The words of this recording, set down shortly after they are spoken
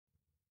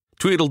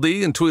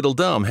Tweedledee and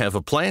Tweedledum have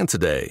a plan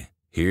today.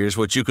 Here's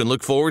what you can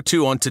look forward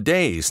to on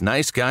today's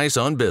Nice Guys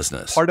on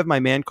Business. Part of my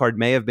man card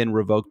may have been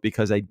revoked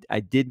because I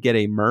did get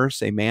a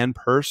man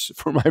purse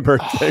for my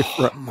birthday.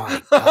 Oh,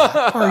 my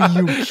God. Are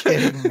you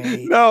kidding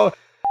me? No.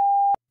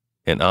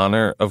 In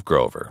honor of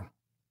Grover.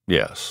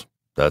 Yes,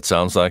 that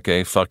sounds like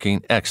a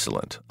fucking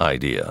excellent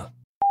idea.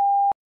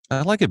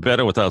 I like it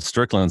better without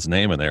Strickland's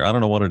name in there. I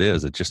don't know what it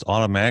is. It's just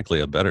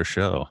automatically a better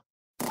show.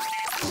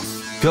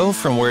 Go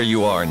from where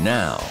you are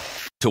now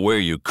to where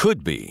you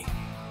could be.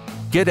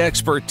 Get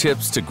expert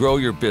tips to grow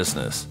your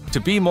business,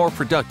 to be more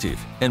productive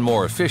and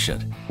more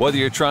efficient, whether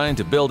you're trying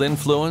to build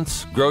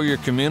influence, grow your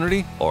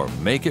community, or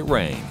make it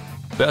rain.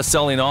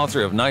 Best-selling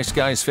author of Nice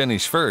Guys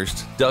Finish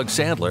First, Doug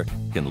Sandler,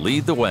 can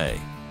lead the way.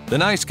 The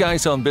Nice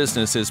Guys on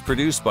Business is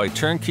produced by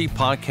Turnkey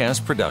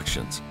Podcast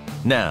Productions.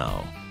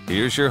 Now,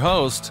 here's your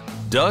host,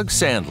 Doug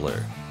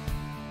Sandler.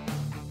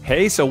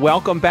 Hey, so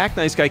welcome back,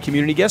 Nice Guy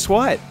community. Guess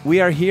what?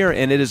 We are here,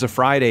 and it is a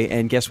Friday,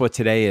 and guess what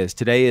today is?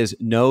 Today is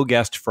No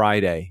Guest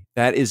Friday.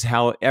 That is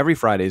how every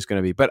Friday is going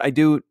to be. But I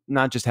do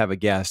not just have a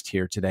guest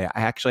here today.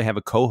 I actually have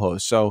a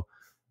co-host. So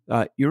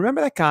you remember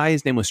that guy?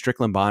 His name was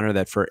Strickland Bonner,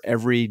 that for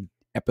every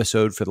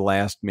episode for the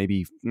last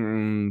maybe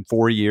 5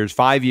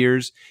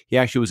 years, he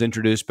actually was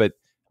introduced. But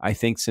I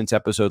think since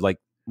episode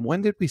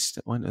when did we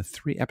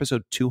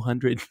episode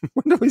 200?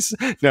 When did we?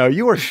 No,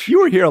 you were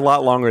here a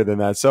lot longer than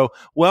that. So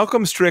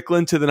welcome,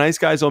 Strickland, to the Nice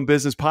Guys on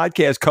Business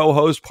podcast,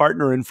 co-host,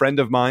 partner, and friend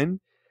of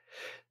mine.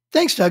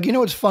 Thanks, Doug. You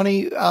know what's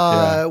funny?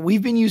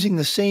 We've been using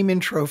the same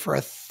intro for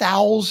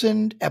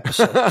 1,000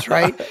 episodes,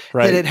 right?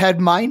 Right. That it had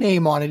my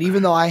name on it,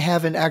 even though I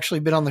haven't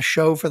actually been on the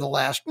show for the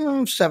last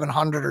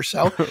 700 or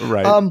so.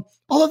 Right.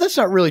 Although that's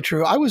not really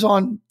true. I was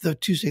on the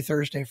Tuesday,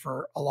 Thursday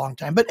for a long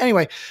time. But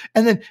anyway,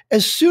 and then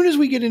as soon as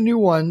we get a new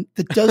one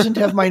that doesn't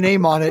have my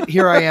name on it,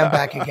 here I am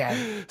back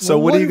again. So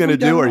what are you going to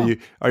do?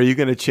 Are you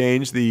going to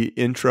change the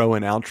intro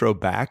and outro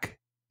back?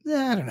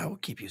 I don't know. We'll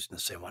keep using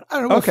the same one. I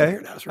don't know. We'll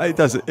figure it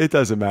out. It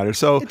doesn't matter.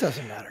 So it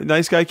doesn't matter.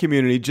 Nice Guy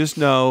community, just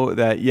know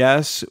that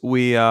yes,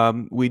 we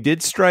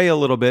did stray a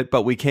little bit,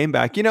 but we came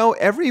back. You know,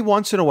 every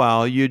once in a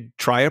while you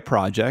try a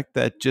project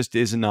that just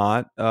does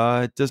not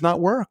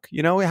work.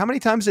 You know, how many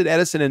times did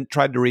Edison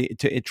tried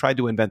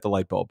to invent the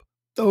light bulb?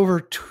 Over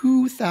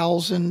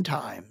 2,000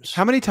 times.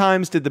 How many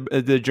times did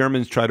the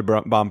Germans try to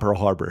bomb Pearl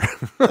Harbor?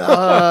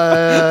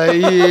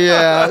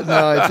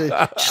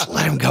 Just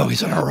let him go.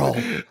 He's on a roll.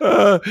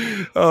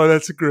 Oh,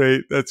 that's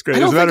great. That's great. I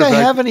don't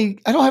have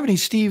any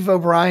Steve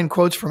O'Brien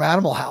quotes from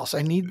Animal House.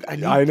 I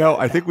know.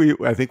 I think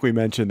we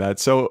mentioned that.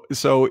 So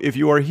if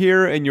you are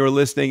here and you're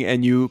listening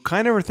and you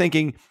kind of are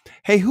thinking,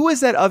 hey, who is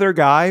that other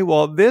guy?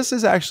 Well, this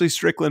is actually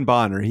Strickland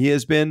Bonner. He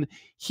has been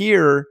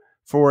here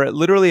for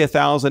literally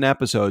 1,000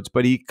 episodes,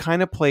 but he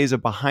kind of plays a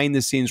behind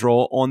the scenes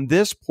role on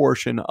this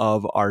portion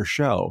of our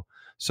show.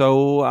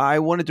 So I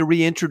wanted to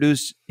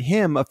reintroduce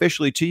him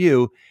officially to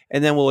you,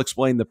 and then we'll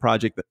explain the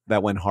project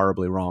that went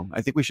horribly wrong.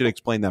 I think we should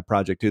explain that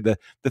project too. The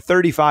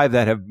 35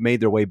 that have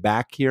made their way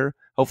back here.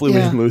 Hopefully we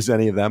didn't lose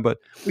any of them, but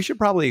we should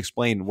probably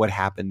explain what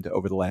happened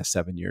over the last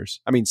 7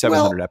 years. I mean,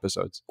 700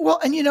 episodes. Well,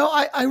 and you know,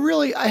 I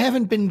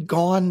haven't been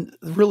gone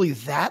really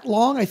that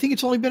long. I think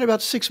it's only been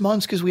about 6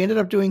 months because we ended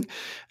up doing,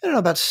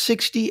 about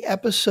 60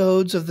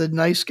 episodes of the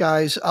Nice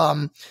Guys.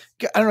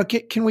 I don't know.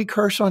 Can we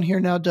curse on here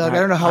now, Doug? I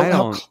don't know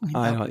how.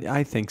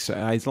 I think so.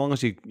 As long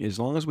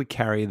as we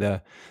carry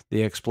the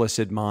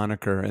explicit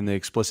moniker and the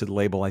explicit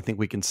label, I think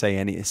we can say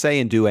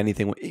and do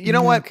anything. You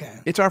know what? Okay.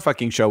 It's our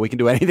fucking show. We can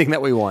do anything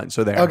that we want.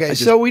 So there. Okay.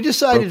 So we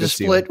decided to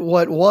split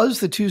what was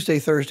the Tuesday,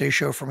 Thursday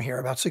show from here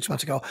about 6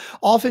 months ago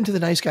off into the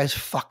Nice Guys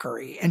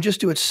fuckery and just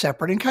do it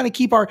separate and kind of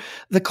keep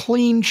the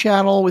clean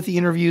channel with the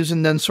interviews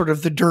and then sort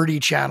of the dirty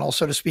channel,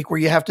 so to speak, where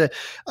you have to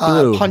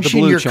punch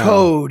in your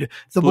code,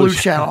 the blue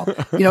channel.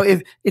 You know,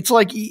 if it's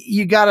like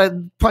you got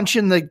to punch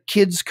in the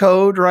kids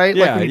code, right?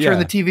 Like when you turn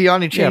the TV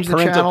on, you change the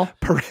channel.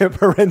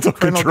 Parental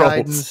controls.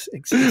 Guidance.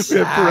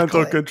 Exactly.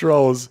 Parental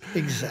controls.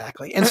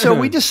 Exactly. And so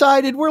we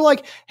decided, we're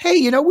like, hey,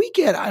 you know, we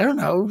get, I don't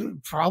know,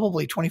 probably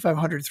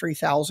 2,500,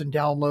 3,000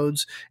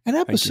 downloads an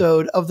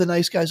episode of the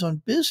Nice Guys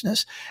on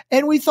Business.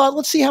 And we thought,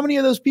 let's see how many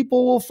of those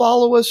people will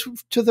follow us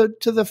to the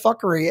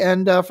fuckery.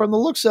 And from the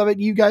looks of it,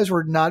 you guys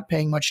were not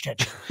paying much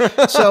attention.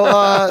 So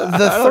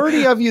the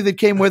 30 of you that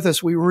came with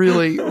us, we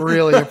really,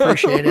 really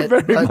appreciate it.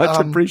 Very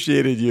much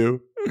appreciated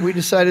you. We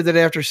decided that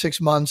after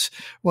 6 months,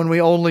 when we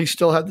only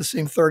still had the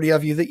same 30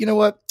 of you, that, you know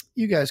what,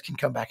 you guys can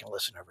come back and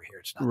listen over here.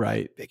 It's not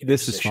right. Big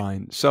this is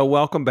fine. So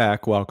welcome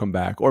back.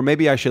 Or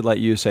maybe I should let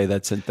you say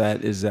that, since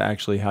that is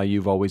actually how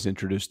you've always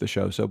introduced the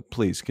show. So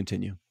please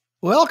continue.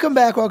 Welcome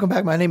back.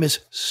 My name is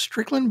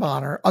Strickland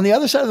Bonner. On the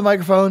other side of the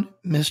microphone,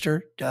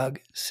 Mr.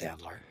 Doug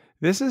Sandler.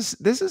 This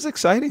is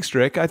exciting,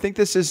 Strick. I think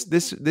this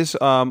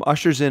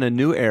ushers in a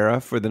new era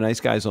for the Nice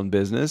Guys on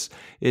Business.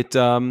 It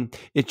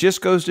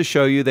just goes to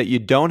show you that you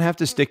don't have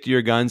to stick to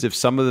your guns if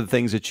some of the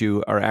things that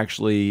you are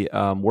actually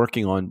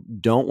working on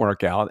don't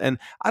work out. And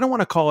I don't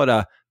want to call it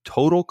a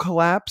total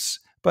collapse,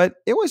 but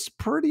it was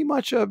pretty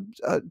much a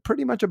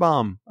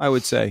bomb, I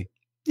would say.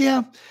 Yeah,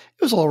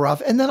 it was a little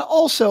rough. And then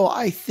also,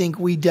 I think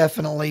we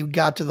definitely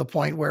got to the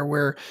point where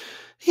we're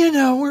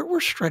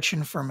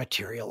stretching for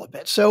material a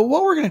bit. So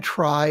what we're going to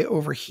try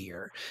over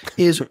here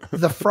is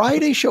the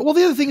Friday show. Well,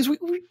 the other thing is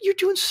you're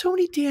doing so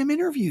many damn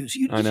interviews.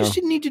 You just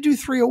didn't need to do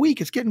 3 a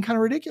week. It's getting kind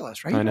of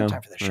ridiculous, right? You don't have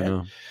time for this shit.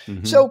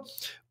 Mm-hmm. So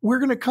we're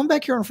going to come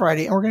back here on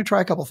Friday and we're going to try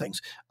a couple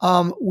things.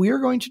 We are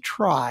going to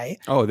try.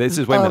 Oh, wait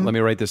a minute. Let me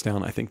write this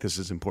down. I think this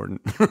is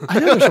important. I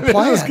know there's a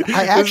plan.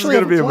 I actually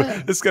have a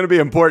plan. It's going to be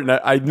important.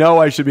 I know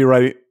I should be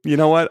writing. You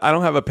know what? I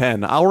don't have a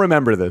pen. I'll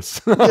remember this.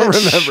 I'll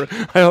remember.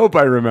 I hope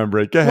I remember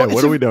it. Go ahead.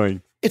 What are we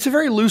doing? It's a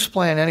very loose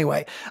plan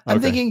anyway. I'm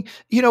thinking,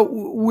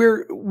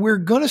 we're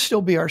going to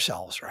still be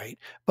ourselves, right?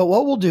 But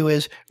what we'll do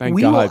is Thank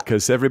God,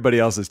 because everybody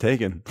else is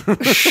taken.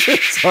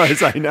 As far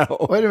as I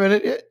know. Wait a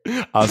minute.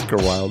 Oscar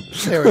Wilde.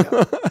 There we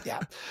go. Yeah.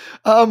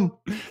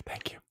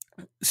 Thank you.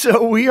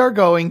 So we are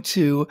going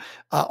to,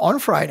 on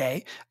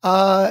Friday,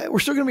 we're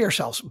still going to be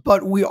ourselves,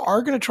 but we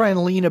are going to try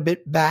and lean a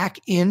bit back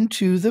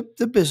into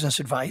the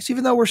business advice,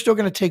 even though we're still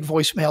going to take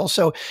voicemails.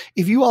 So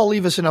if you all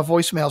leave us enough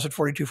voicemails at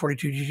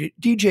 4242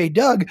 DJ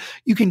Doug,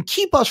 you can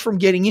keep us from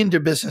getting into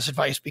business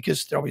advice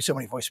because there'll be so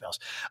many voicemails.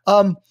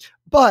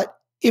 But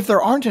if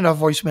there aren't enough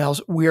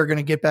voicemails, we are going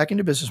to get back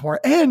into business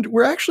more. And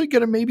we're actually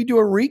going to maybe do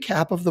a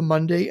recap of the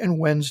Monday and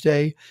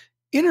Wednesday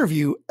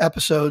interview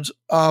episodes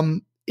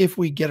if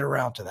we get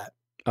around to that.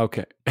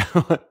 Okay.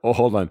 Well,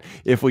 hold on.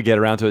 If we get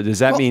around to it, does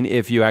that mean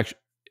if you actually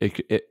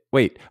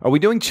wait? Are we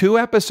doing 2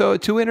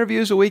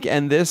 interviews a week,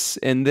 and this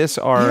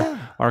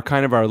are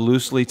kind of our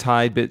loosely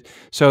tied bit?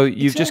 So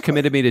you've just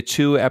committed me to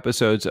 2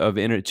 episodes of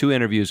 2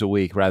 interviews a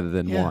week rather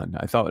than 1.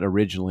 I thought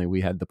originally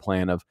we had the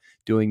plan of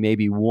doing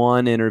maybe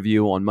 1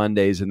 interview on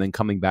Mondays and then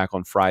coming back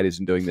on Fridays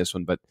and doing this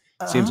one, but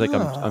it seems like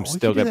I'm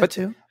still good.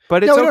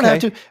 But it's we okay. don't have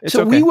to. It's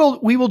so okay.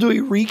 we will do a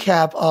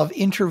recap of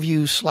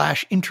interviews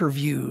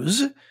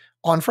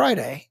on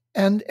Friday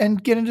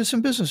and get into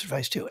some business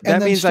advice too.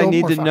 That means I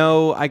need to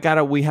know.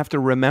 We have to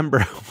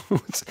remember.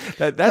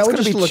 That's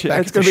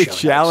going to be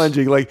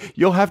challenging. Like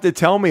you'll have to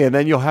tell me, and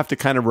then you'll have to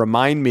kind of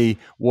remind me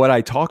what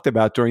I talked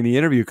about during the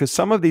interview. Because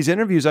some of these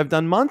interviews I've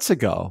done months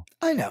ago.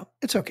 I know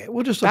it's okay.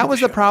 We'll just that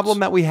was the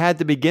problem that we had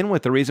to begin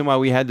with. The reason why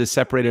we had to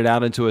separate it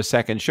out into a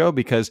second show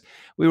because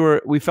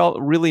we felt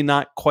really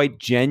not quite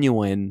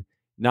genuine.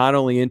 Not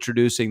only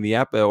introducing the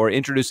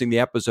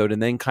episode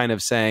and then kind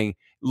of saying,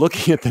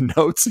 looking at the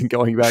notes and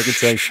going back and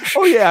saying,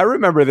 oh yeah, I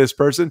remember this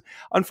person.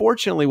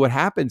 Unfortunately, what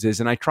happens is,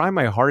 and I try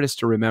my hardest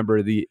to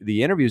remember the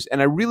interviews,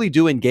 and I really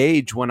do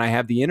engage when I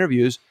have the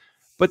interviews,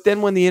 but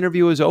then when the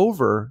interview is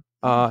over,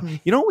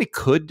 you know what we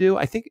could do?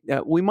 I think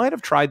we might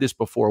have tried this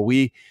before.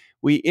 We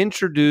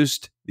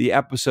introduced the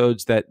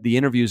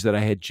interviews that I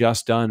had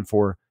just done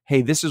for,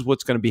 hey, this is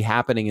what's going to be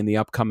happening in the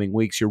upcoming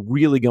weeks. You're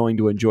really going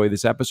to enjoy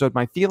this episode.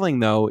 My feeling,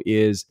 though,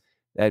 is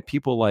that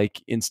people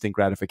like instant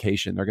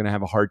gratification. They're going to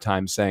have a hard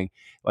time saying,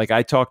 like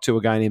I talked to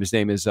a guy named, his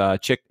name is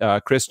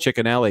Chris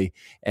Ciccinelli,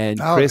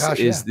 and Chris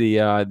is the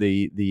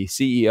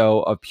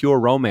CEO of Pure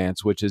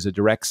Romance, which is a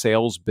direct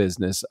sales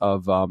business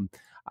of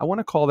I want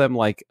to call them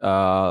like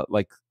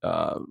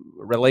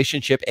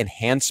relationship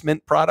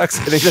enhancement products.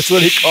 I think that's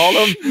what he called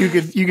them.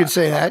 You could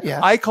say that, yeah.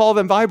 I call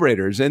them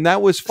vibrators, and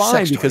that was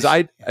fine because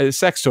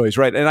sex toys,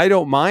 right? And I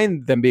don't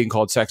mind them being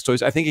called sex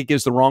toys. I think it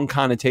gives the wrong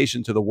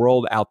connotation to the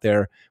world out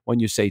there when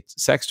you say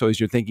sex toys.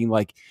 You're thinking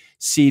like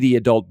seedy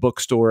adult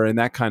bookstore and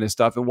that kind of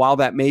stuff. And while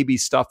that may be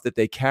stuff that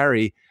they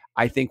carry,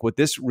 I think what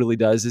this really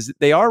does is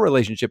they are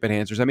relationship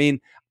enhancers. I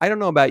mean, I don't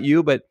know about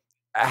you, but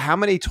how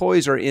many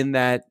toys are in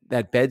that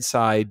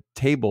bedside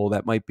table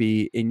that might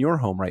be in your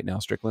home right now,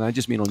 Strickland? I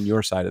just mean on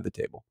your side of the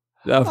table.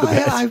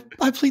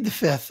 I plead the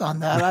fifth on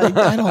that.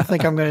 I don't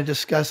think I'm going to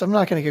discuss. I'm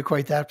not going to get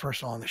quite that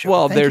personal on the show.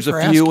 Well, there's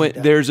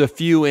a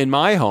few in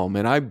my home,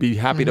 and I'd be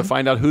happy to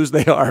find out whose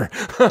they are.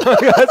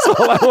 That's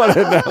all I want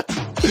to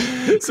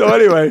know. So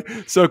anyway,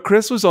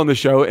 Chris was on the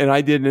show, and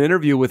I did an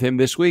interview with him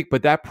this week,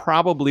 but that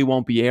probably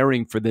won't be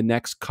airing for the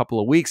next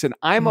couple of weeks, and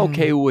I'm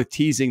okay with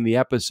teasing the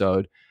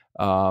episode.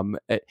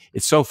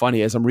 It's so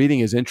funny as I'm reading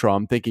his intro,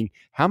 I'm thinking,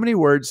 how many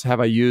words have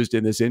I used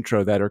in this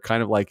intro that are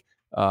kind of like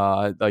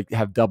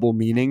have double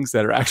meanings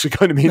that are actually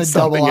going to mean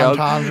something else?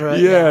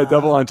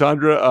 Double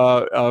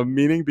entendre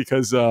meaning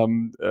because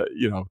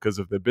because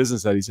of the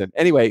business that he's in.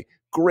 Anyway,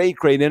 great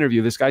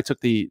interview. This guy took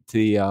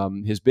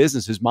his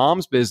business, his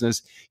mom's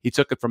business. He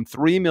took it from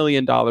 $3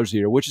 million a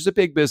year, which is a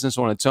big business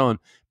on its own,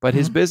 but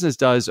his business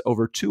does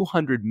over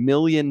 $200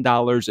 million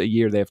a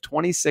year. They have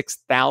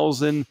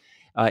 26,000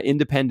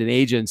 independent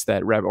agents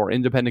that rep, or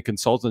independent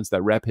consultants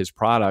that rep his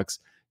products.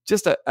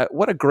 Just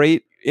what a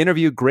great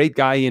interview. Great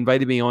guy. He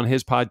invited me on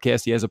his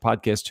podcast. He has a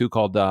podcast too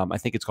called, I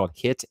think it's called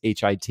HIT,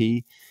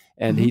 HIT.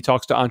 And he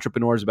talks to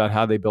entrepreneurs about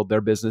how they build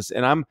their business.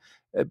 And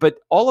but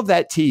all of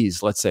that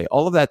tease, let's say,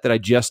 all of that I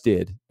just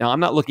did. Now, I'm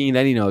not looking at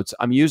any notes.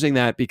 I'm using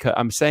that because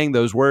I'm saying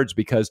those words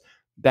because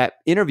that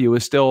interview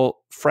is still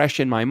fresh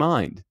in my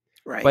mind.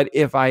 Right. But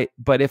if I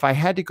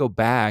had to go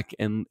back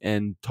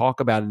and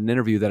talk about an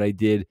interview that I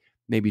did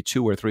maybe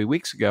 2 or 3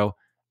 weeks ago,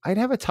 I'd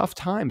have a tough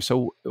time.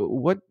 So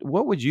what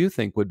would you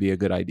think would be a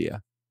good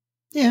idea?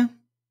 Yeah.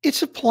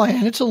 It's a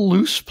plan. It's a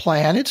loose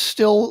plan. It's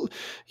still,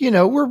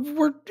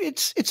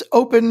 it's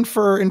open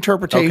for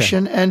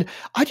interpretation. Okay. And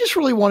I just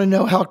really want to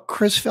know how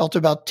Chris felt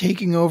about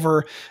taking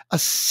over a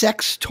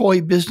sex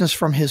toy business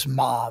from his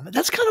mom.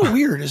 That's kind of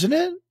weird, isn't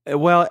it?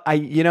 Well,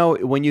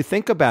 when you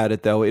think about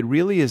it, though, it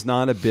really is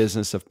not a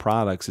business of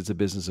products. It's a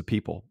business of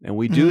people. And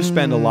we do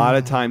spend a lot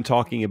of time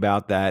talking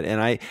about that.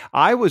 And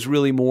I was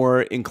really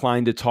more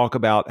inclined to talk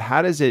about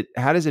how does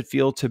it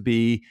feel to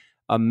be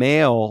a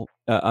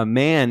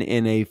man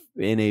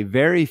in a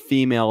very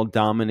female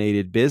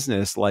dominated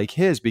business like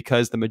his,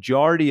 because the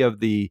majority of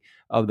the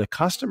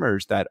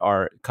customers that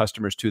are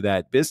customers to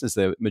that business,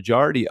 the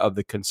majority of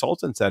the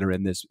consultants that are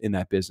in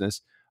that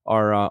business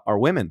are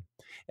women.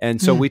 And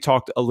so we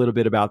talked a little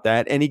bit about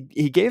that, and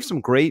he gave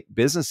some great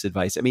business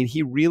advice. I mean,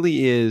 he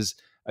really is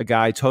a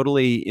guy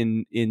totally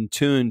in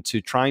tune to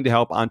trying to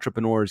help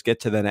entrepreneurs get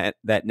to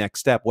that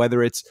next step,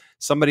 whether it's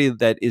somebody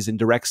that is in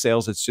direct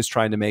sales that's just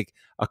trying to make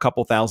a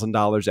couple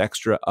 $1,000s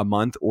extra a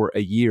month or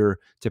a year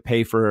to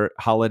pay for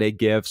holiday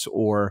gifts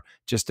or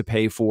just to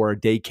pay for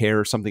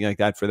daycare or something like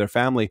that for their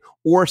family,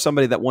 or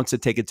somebody that wants to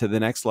take it to the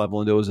next level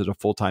and do it as a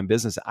full-time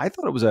business. I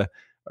thought it was a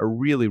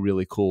really,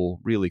 really cool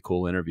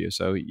interview.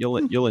 So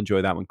you'll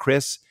enjoy that one.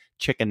 Chris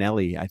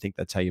Ciccinelli, I think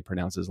that's how you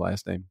pronounce his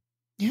last name.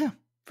 Yeah.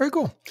 Very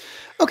cool.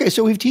 Okay,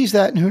 so we've teased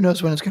that, and who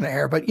knows when it's going to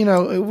air. But,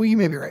 we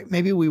may be right.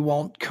 Maybe we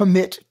won't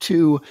commit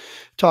to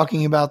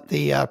talking about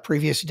the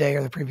previous day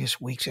or the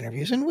previous week's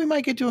interviews. And we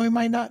might get to it, we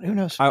might not. Who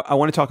knows? I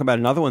want to talk about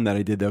another one that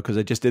I did, though, because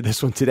I just did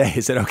this one today.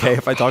 Is it okay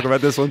if I talk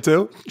about this one,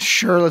 too?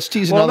 Sure, let's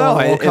tease another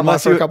one. We'll come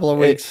out for a couple of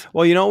weeks.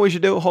 Well, you know what we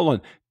should do? Hold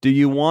on. Do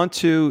you want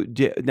to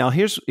now?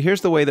 Here's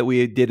the way that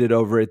we did it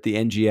over at the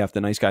NGF,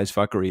 the Nice Guys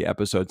Fuckery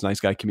episodes, Nice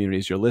Guy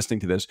Communities. You're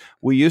listening to this.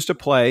 We used to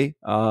play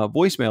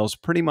voicemails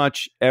pretty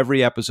much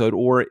every episode,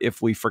 or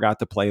if we forgot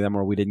to play them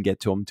or we didn't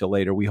get to them till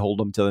later, we hold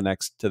them to the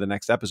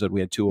next episode. We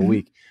had 2 a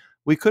week.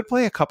 We could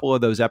play a couple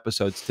of those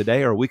episodes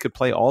today, or we could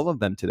play all of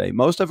them today.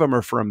 Most of them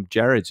are from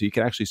Jared, so you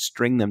can actually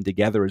string them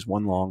together as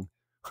one long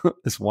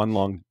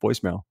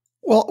voicemail.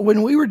 Well,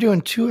 when we were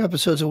doing 2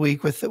 episodes a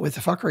week with the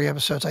fuckery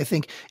episodes, I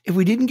think if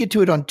we didn't get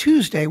to it on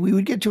Tuesday, we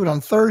would get to it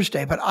on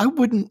Thursday, but I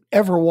wouldn't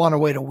ever want to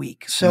wait a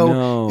week.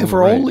 So if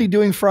we're only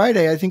doing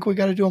Friday, I think we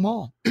got to do them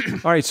all.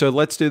 All right. So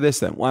let's do this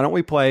then. Why don't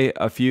we play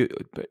a few?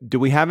 Do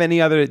we have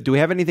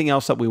anything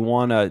else that we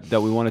want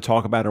to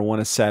talk about or want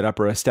to set up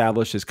or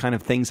establish as kind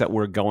of things that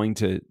we're going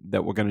to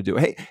do?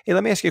 Hey,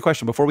 let me ask you a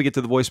question before we get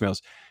to the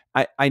voicemails.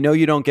 I know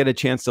you don't get a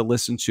chance to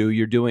listen to.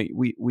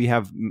 We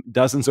have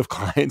dozens of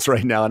clients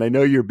right now, and I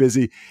know you're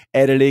busy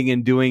editing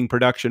and doing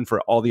production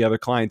for all the other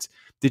clients.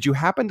 Did you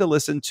happen to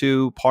listen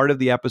to part of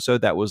the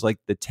episode that was like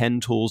the 10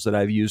 tools that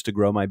I've used to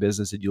grow my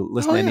business? Did you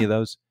listen to any of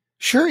those?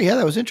 Sure. Yeah,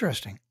 that was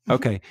interesting.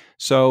 Okay.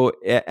 So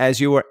as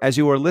you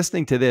are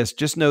listening to this,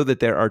 just know that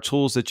there are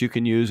tools that you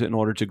can use in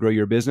order to grow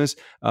your business.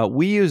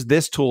 We use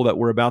this tool that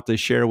we're about to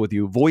share with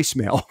you,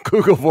 voicemail,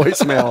 Google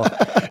Voicemail.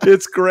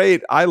 It's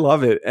great. I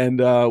love it.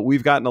 And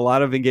we've gotten a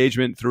lot of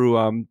engagement through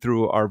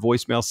our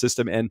voicemail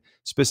system, and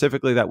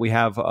specifically that we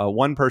have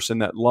one person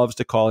that loves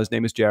to call. His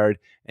name is Jared,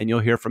 and you'll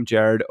hear from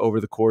Jared over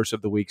the course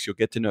of the weeks. You'll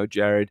get to know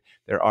Jared.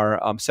 There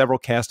are several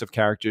cast of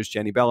characters: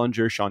 Jenny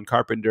Bellinger, Sean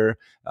Carpenter,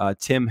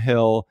 Tim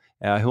Hill.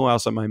 Who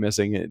else am I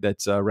missing?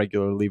 That's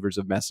regular leavers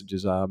of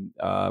messages.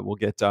 We'll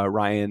get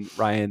Ryan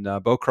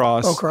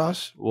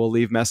Bocross. Will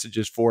leave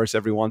messages for us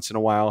every once in a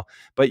while,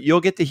 but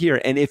you'll get to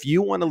hear. And if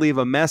you want to leave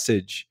a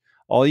message,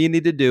 all you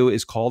need to do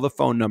is call the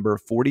phone number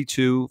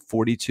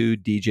 4242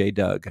 DJ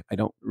Doug. I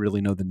don't really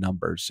know the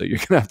numbers, so you're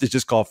going to have to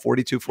just call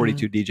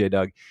 4242 DJ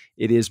Doug.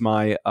 It is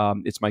my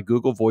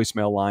Google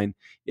voicemail line.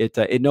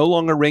 It no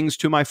longer rings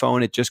to my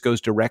phone. It just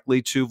goes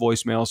directly to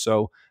voicemail.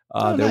 So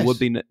there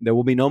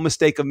will be no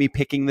mistake of me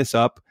picking this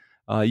up.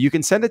 You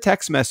can send a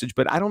text message,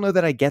 but I don't know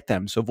that I get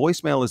them. So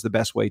voicemail is the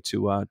best way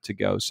to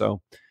go.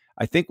 So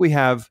I think we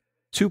have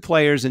 2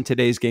 players in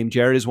today's game.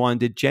 Jared is one.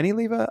 Did Jenny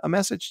leave a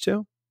message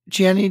too?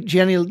 Jenny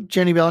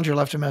Bellinger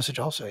left a message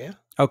also. Yeah.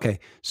 Okay.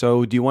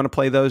 So do you want to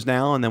play those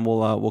now, and then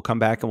we'll come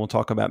back and we'll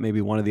talk about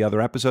maybe one of the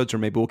other episodes, or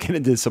maybe we'll get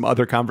into some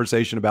other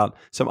conversation about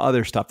some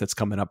other stuff that's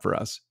coming up for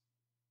us.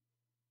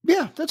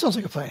 Yeah, that sounds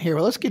like a plan. Here,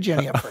 well, let's get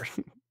Jenny up first.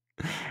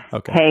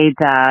 Okay. Hey,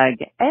 Doug.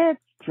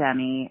 It's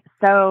Jenny.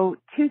 So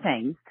 2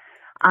 things.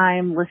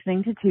 I'm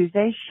listening to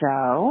Tuesday's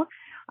show,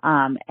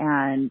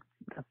 and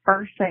the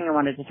first thing I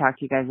wanted to talk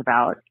to you guys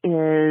about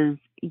is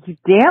you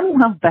damn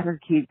well better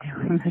keep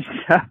doing the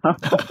show.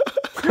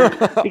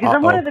 Because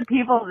I'm one of the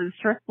people that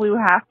Strick flew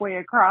halfway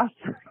across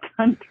the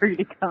country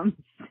to come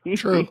see.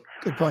 True.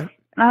 Good point.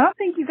 And I don't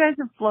think you guys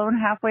have flown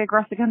halfway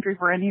across the country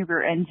for any of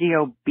your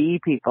NGOB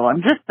people.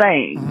 I'm just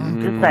saying.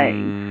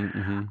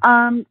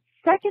 Mm-hmm.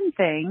 Second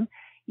thing,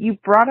 you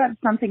brought up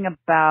something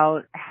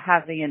about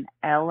having an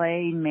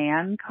LA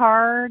man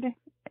card.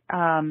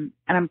 And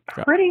I'm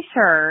pretty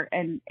sure,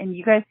 and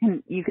you guys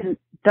can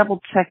double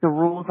check the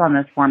rules on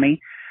this for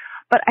me,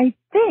 But I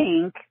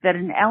think that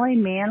an LA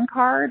man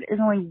card is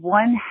only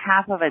one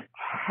half of a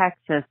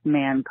Texas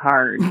man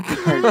card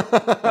because,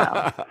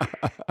 well,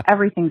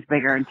 everything's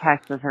bigger in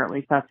Texas, or at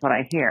least that's what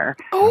I hear.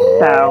 Oh.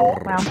 So,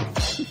 well,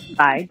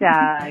 bye,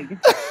 Doug.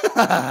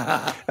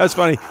 That's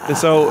funny.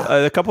 So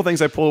a couple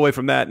things I pull away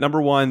from that.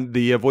 Number one,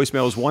 the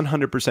voicemail is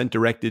 100%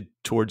 directed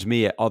towards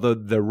me, although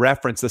the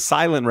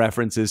silent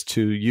reference is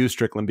to you,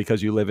 Strickland,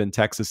 because you live in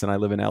Texas and I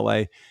live in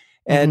LA.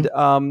 And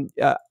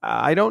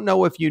I don't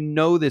know if you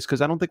know this,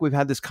 because I don't think we've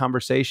had this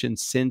conversation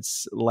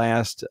since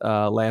last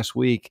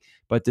week.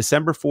 But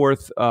December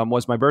 4th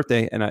was my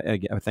birthday, and I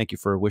thank you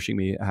for wishing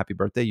me a happy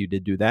birthday. You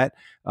did do that.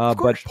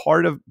 But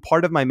part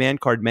of my man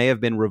card may have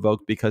been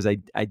revoked because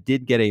I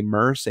did get a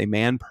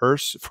man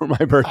purse for my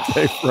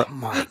birthday. Oh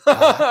my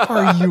God.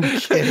 Are you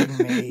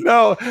kidding me?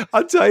 No,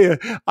 I'll tell you,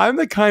 I'm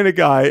the kind of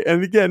guy,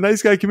 and again,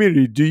 nice guy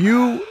community. Do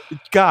you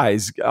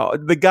guys,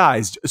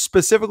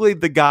 specifically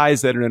the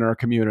guys that are in our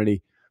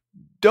community,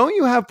 don't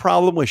you have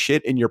problem with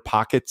shit in your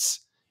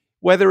pockets?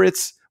 Whether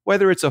it's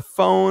a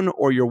phone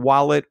or your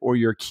wallet or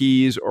your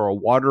keys or a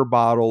water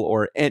bottle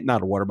or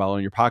not a water bottle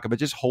in your pocket, but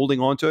just holding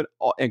onto it,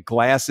 and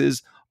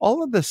glasses,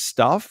 all of the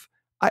stuff.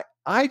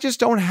 I just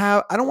don't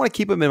want to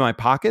keep them in my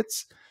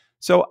pockets.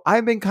 So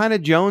I've been kind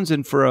of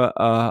jonesing for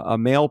a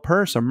male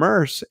purse, a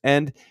merce,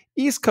 and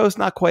East Coast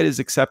not quite as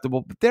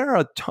acceptable, but there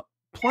are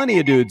plenty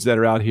of dudes that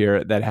are out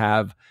here that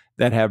have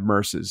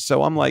merces.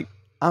 So I'm like,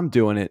 I'm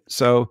doing it.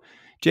 So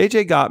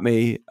JJ got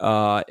me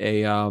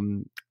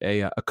a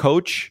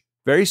Coach.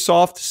 Very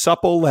soft,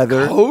 supple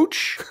leather.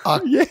 Coach?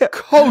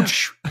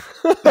 Coach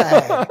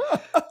bag.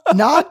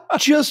 Not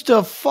just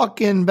a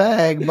fucking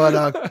bag, but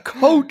a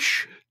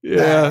Coach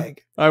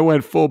bag. I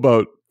went full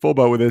boat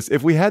with this.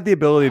 If we had the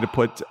ability to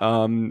put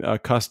a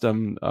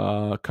custom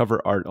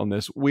cover art on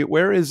this,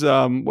 where's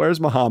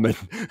Muhammad?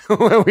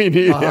 When we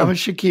need Muhammad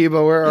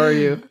Shakiba, where are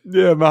you?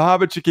 Yeah,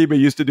 Muhammad Shakiba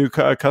used to do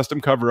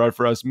custom cover art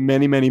for us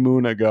many, many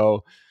moon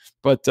ago.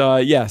 But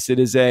yes, it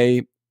is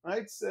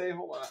I'd say,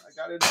 hold on, I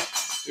got it.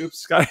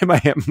 Oops, got it in my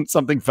hand.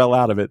 Something fell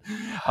out of it.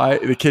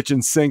 The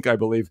kitchen sink, I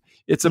believe.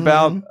 It's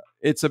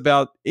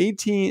about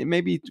 18,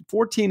 maybe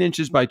 14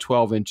 inches by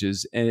 12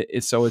 inches, and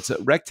so it's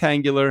a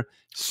rectangular,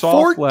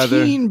 soft 14 leather.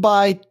 14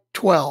 by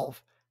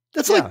 12.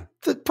 That's like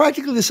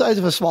practically the size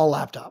of a small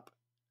laptop.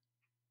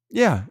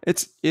 Yeah,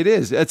 it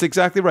is. That's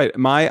exactly right.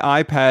 My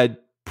iPad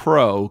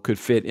Pro could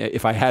fit,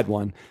 if I had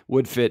one,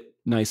 would fit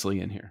nicely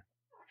in here.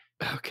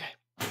 Okay.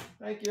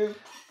 Thank you.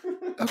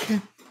 Okay.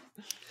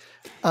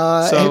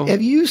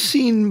 Have you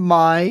seen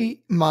my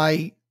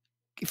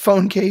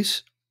phone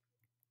case?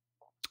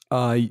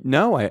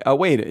 No.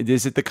 Wait.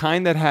 Is it the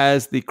kind that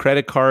has the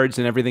credit cards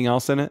and everything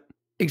else in it?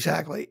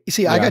 Exactly. You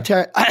see, I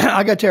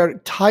got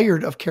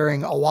tired of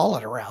carrying a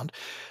wallet around,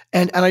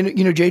 and I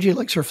know JJ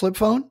likes her flip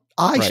phone.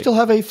 I still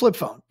have a flip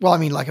phone. Well, I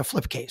mean, like a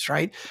flip case,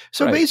 right?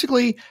 So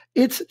basically,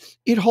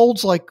 it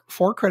holds like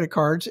 4 credit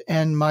cards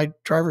and my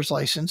driver's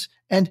license,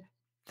 and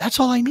that's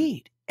all I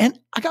need. And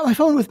I got my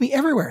phone with me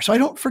everywhere, so I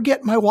don't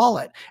forget my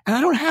wallet. And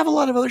I don't have a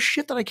lot of other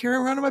shit that I carry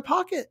around in my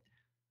pocket.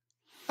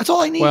 That's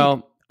all I need.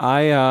 Well,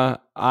 I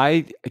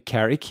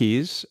carry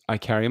keys. I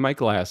carry my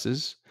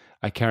glasses.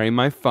 I carry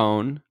my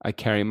phone. I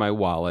carry my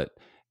wallet.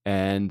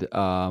 And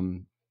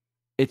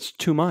it's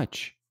too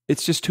much.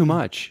 It's just too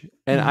much.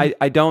 And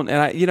I don't,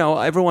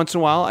 every once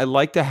in a while, I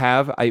like to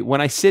have,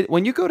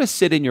 when you go to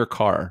sit in your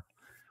car,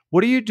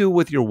 what do you do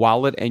with your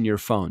wallet and your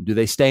phone? Do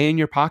they stay in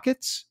your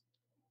pockets?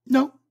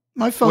 No.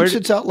 My phone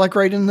sits out like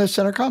right in the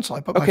center console. I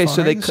put my phone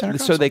right in the center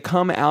console. So they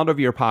come out of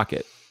your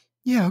pocket.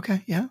 Yeah.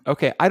 Okay. Yeah.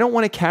 Okay. I don't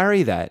want to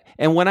carry that.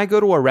 And when I go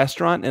to a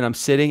restaurant and I'm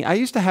sitting, I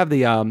used to have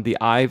the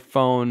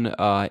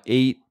iPhone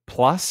 8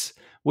 Plus,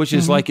 which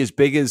is like as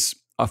big as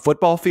a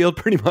football field,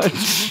 pretty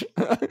much.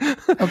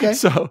 Okay.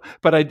 So,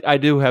 but I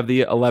do have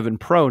the 11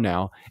 Pro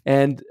now,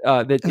 and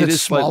it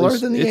is smaller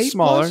than the 8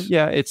 smaller. Plus?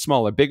 Yeah, it's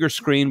smaller, bigger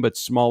screen, but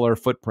smaller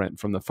footprint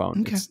from the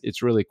phone. Okay.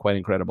 It's really quite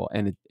incredible,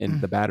 and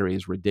the battery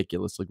is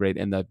ridiculously great,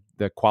 and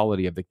the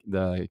quality of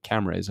the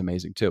camera is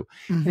amazing too.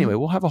 Anyway,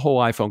 we'll have a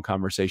whole iPhone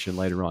conversation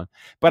later on.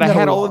 But I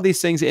had all of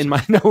these things in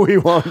my. No, we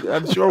won't.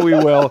 I'm sure we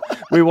will.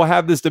 We will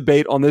have this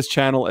debate on this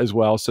channel as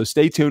well. So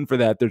stay tuned for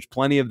that. There's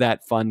plenty of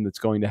that fun that's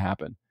going to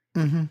happen.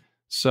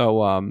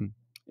 So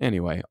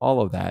anyway,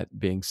 all of that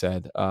being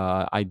said,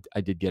 I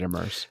did get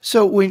immersed.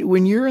 So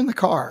when you're in the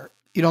car,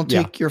 you don't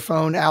take your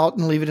phone out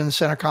and leave it in the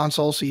center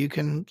console so you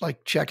can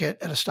like check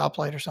it at a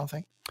stoplight or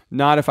something?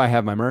 Not if I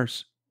have my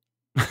MERS.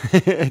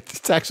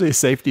 It's actually a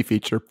safety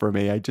feature for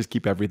me. I just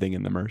keep everything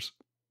in the MERS.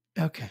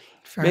 Okay.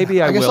 Maybe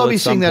enough. I guess I'll be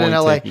seeing that in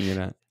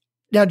LA.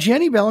 Now,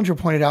 Jenny Bellinger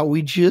pointed out,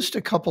 we just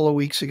a couple of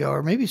weeks ago,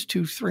 or maybe it's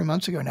 2-3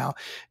 months ago now,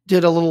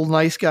 did a little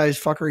nice guys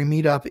fuckery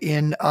meetup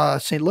in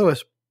St.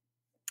 Louis.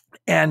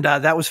 And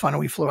that was fun. And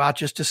we flew out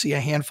just to see a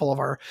handful of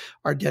our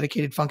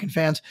dedicated Funkin'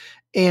 fans.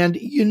 And,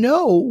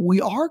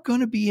 we are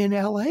going to be in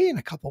LA in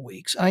a couple of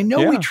weeks. I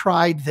know we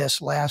tried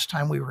this last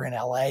time we were in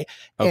LA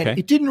and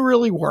it didn't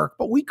really work,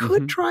 but we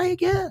could try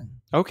again.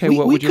 Okay.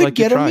 What would you like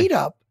to try? We could get a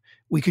meetup.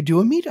 We could do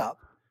a meetup.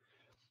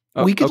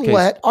 We could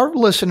let our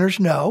listeners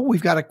know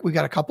we've got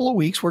a couple of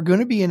weeks. We're going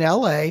to be in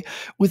LA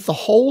with the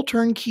whole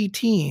Turnkey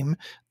team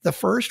the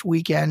first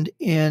weekend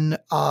in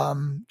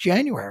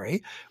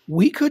January.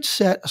 We could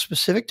set a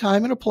specific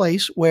time and a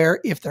place where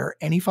if there are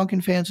any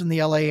Funkin' fans in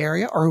the LA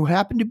area or who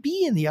happen to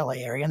be in the LA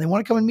area and they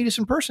want to come and meet us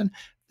in person,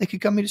 they could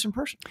come meet us in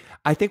person.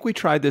 I think we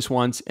tried this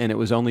once and it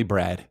was only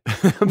Brad.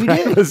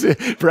 Brad was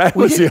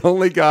the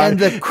only guy. And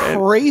the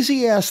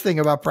crazy ass thing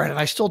about Brad, and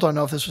I still don't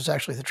know if this was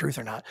actually the truth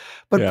or not,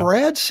 but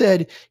Brad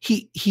said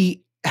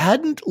he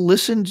hadn't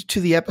listened to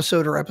the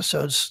episode or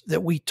episodes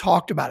that we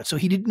talked about it. So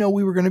he didn't know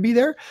we were going to be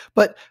there,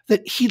 but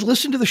that he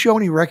listened to the show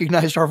and he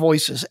recognized our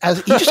voices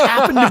as he just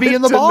happened to be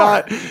in the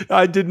bar.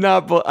 I did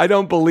not. I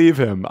don't believe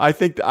him. I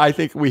think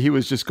he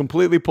was just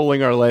completely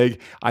pulling our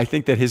leg. I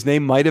think that his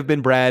name might have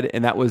been Brad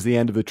and that was the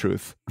end of the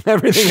truth.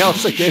 Everything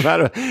else that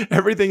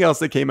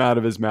came out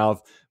of his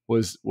mouth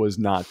was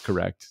not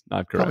correct.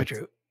 Not correct. Probably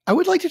true. I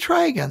would like to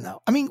try again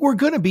though. I mean, we're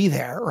going to be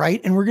there,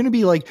 right? And we're going to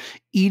be like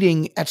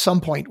eating at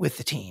some point with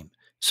the team.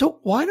 So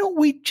why don't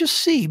we just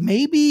see?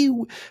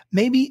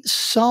 Maybe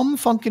some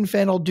Funkin'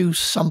 fan will do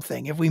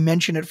something if we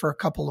mention it for a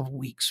couple of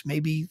weeks.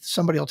 Maybe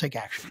somebody will take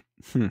action.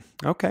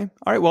 Okay.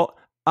 All right. Well,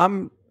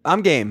 I'm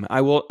game.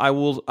 I will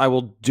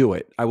do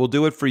it. I will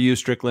do it for you,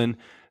 Strickland,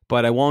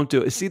 but I won't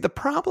do it. See, the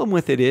problem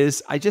with it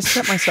is I just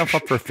set myself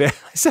up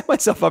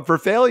for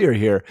failure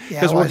here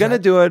because we're going to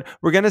do it.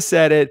 We're going to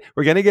set it.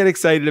 We're going to get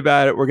excited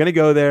about it. We're going to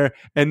go there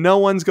and no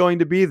one's going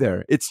to be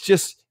there. It's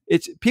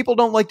people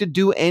don't like to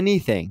do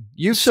anything.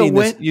 You've seen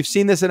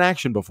this in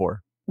action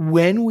before.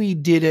 When we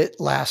did it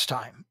last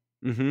time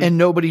and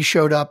nobody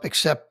showed up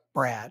except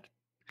Brad.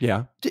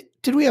 Yeah.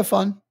 Did we have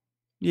fun?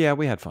 Yeah,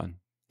 we had fun.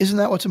 Isn't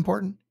that what's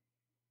important?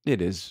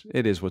 It is.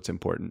 It is what's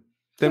important.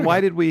 Then why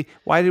did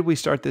we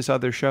start this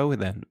other show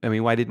then? I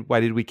mean, why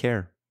did we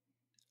care?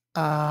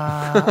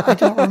 I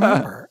don't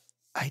remember.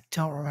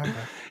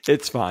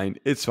 It's fine.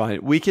 It's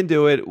fine. We can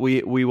do it.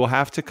 We will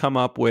have to come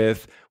up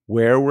with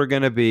where we're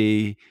going to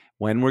be,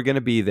 when we're going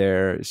to be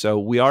there. So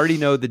we already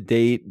know the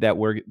date that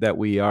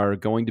we are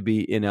going to be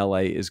in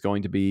LA is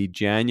going to be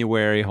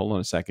January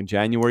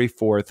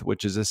 4th,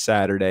 which is a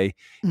Saturday,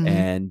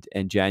 and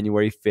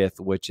January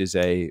 5th, which is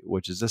a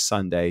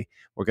Sunday.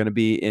 We're going to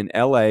be in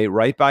LA,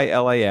 right by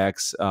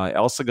LAX,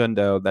 El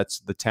Segundo. That's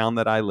the town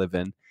that I live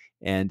in.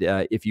 And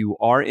if you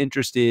are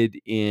interested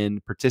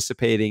in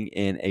participating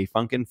in a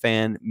Funkin'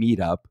 fan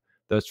meetup,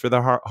 that's for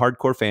the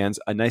hardcore fans.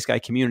 A Nice Guy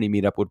community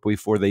meetup would be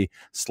for the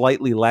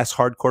slightly less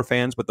hardcore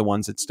fans, but the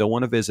ones that still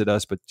want to visit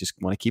us, but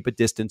just want to keep a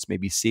distance,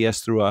 maybe see us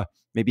through a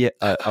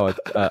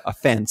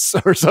fence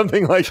or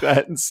something like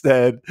that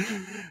instead.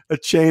 A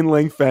chain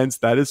link fence,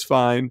 that is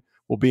fine.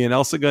 We'll be in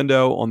El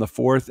Segundo on the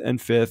 4th and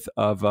 5th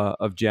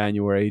of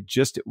January.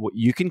 Just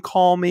you can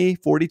call me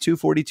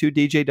 4242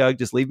 DJ Doug.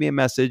 Just leave me a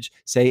message.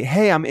 Say,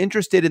 hey, I'm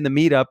interested in the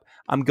meetup.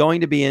 I'm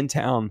going to be in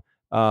town.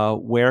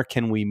 Where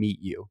can we meet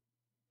you?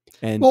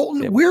 And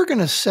we're going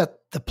to set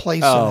the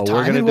place and the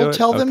time, and we'll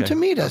tell them to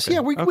meet us. Okay.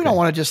 Yeah, we don't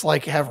want to just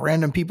like have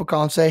random people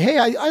call and say, hey,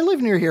 I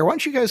live near here. Why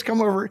don't you guys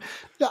come over?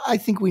 I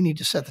think we need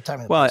to set the time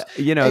and the place.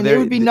 And it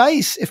would be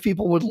nice if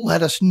people would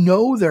let us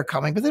know they're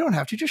coming, but they don't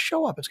have to. Just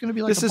show up. It's going to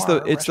be like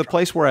it's the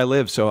place where I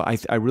live. So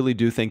I really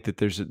do think that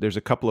there's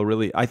a couple of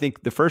really, I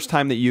think the first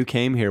time that you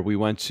came here, we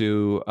went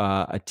to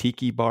a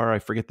tiki bar. I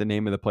forget the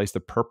name of the place. The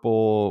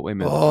Purple. Wait a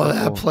minute. Oh,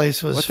 that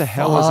place was what the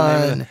hell was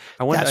the name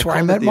of it? That's where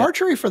I met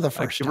Marjorie for the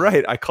first time.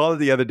 Right. I called it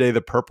the other day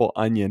the Purple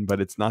Onion,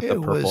 but it's not the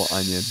Purple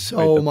Onion.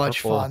 So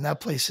much fun. That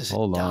place is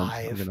hold on.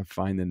 I'm going to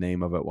find the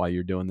name of it while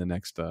you're doing the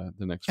next.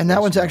 And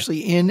that one's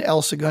actually in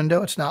El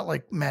Segundo. It's not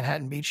like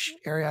Manhattan Beach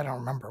area. I don't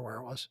remember where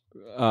it was.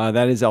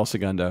 That is El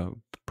Segundo.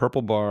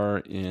 Purple Bar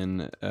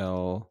in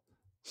El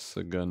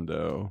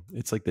Segundo.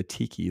 It's like the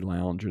Tiki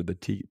Lounge or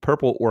the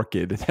Purple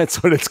Orchid.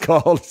 That's what it's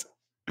called.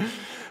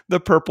 The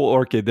Purple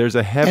Orchid. There's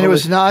a heavy. And it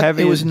was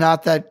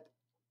not that.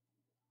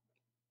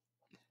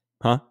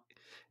 Huh?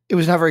 It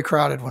was not very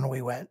crowded when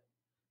we went.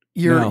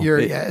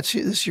 This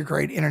is your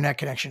great internet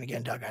connection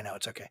again, Doug. I know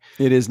it's okay.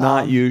 It is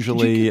not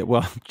usually.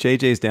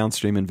 JJ's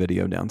downstream and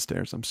video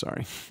downstairs. I'm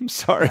sorry.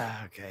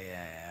 Okay,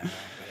 yeah.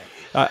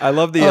 I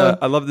love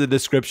the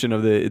description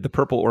of the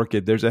Purple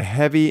Orchid. There's a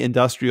heavy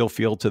industrial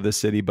feel to the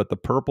city, but the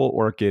Purple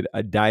Orchid,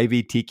 a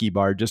divey tiki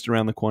bar just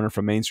around the corner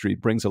from Main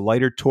Street, brings a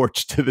lighter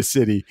torch to the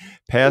city.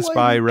 Pass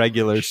by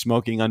regulars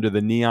smoking under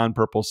the neon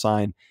purple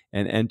sign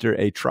and enter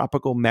a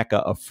tropical mecca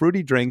of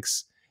fruity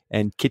drinks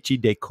and kitschy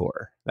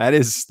decor. That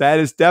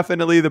is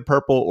definitely the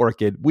Purple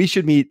Orchid. We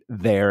should meet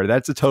there.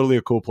 That's totally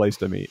a cool place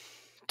to meet.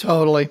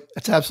 Totally.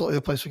 It's absolutely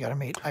the place we got to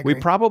meet. I agree. We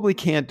probably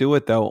can't do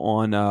it though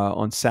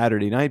on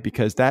Saturday night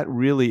because that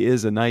really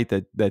is a night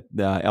that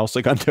El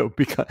Segundo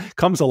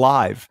comes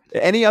alive.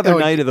 Any other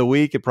night of the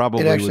week, it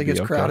actually gets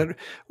crowded.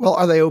 Well,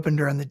 are they open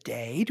during the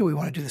day? Do we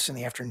want to do this in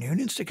the afternoon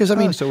instead? Because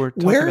so we're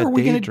where are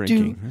we going to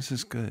do? This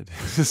is good.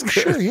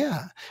 Sure,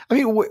 yeah. I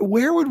mean,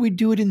 where would we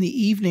do it in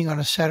the evening on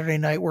a Saturday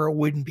night where it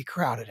wouldn't be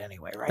crowded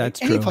anyway? Right. That's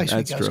Any true. place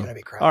we go is going to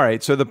be crowded. All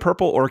right. So the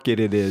Purple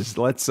Orchid, it is.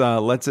 Let's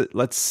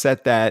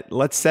set that.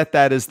 Let's set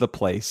that as the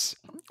place.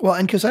 Well,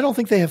 and because I don't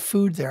think they have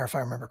food there, if I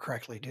remember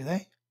correctly, do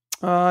they?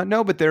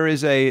 No, but there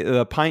is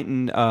the pint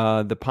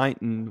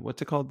and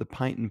what's it called? The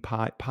pint and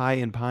pie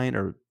and pint,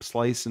 or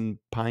slice and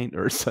pint,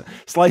 or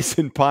slice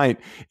and pint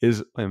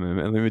is. Wait a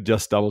minute, let me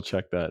just double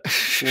check that.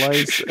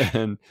 Slice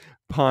and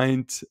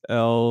pint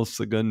El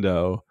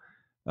Segundo.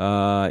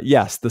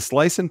 Yes, the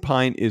Slice and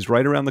Pint is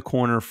right around the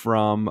corner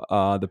from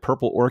the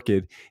Purple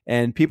Orchid,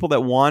 and people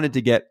that wanted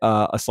to get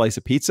a slice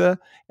of pizza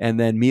and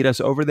then meet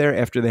us over there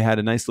after they had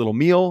a nice little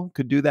meal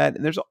could do that.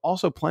 And there's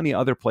also plenty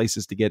of other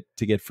places to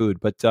get food.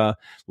 But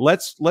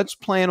let's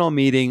plan on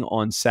meeting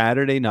on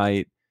Saturday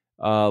night.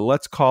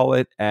 Let's call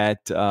it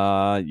at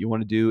you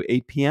want to do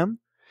 8 p.m.?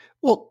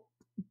 Well,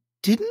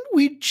 didn't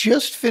we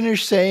just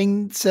finish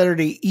saying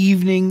Saturday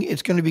evening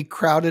it's going to be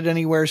crowded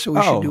anywhere, so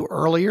we should do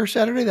earlier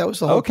Saturday? That was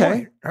the whole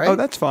point, right? Oh,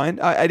 that's fine.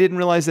 I didn't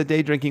realize that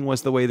day drinking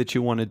was the way that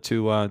you wanted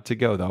to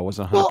go, though. I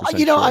wasn't 100% Well,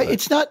 sure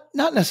it's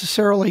not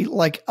necessarily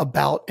like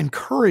about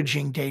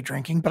encouraging day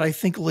drinking, but I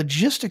think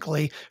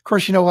logistically, of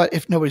course, you know what?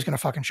 If nobody's going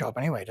to fucking show up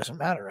anyway, it doesn't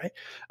matter, right?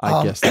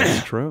 I guess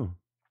that's true.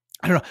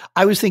 I don't know.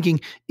 I was thinking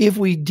if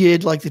we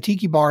did like the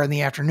tiki bar in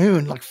the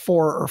afternoon, like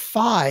 4 or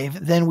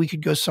 5, then we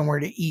could go somewhere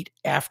to eat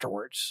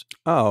afterwards.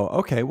 Oh,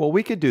 okay. Well,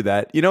 we could do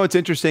that. You know, it's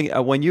interesting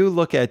when you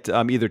look at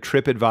either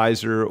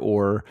TripAdvisor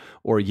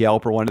or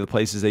Yelp or one of the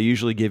places, they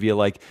usually give you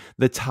like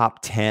the top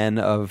 10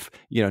 of,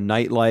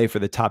 nightlife or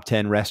the top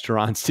 10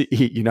 restaurants to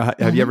eat. You know,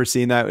 have you ever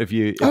seen that? If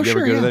you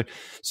ever go to there?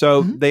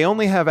 So they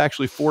only have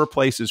actually 4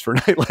 places for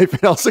nightlife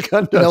in El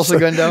Segundo. El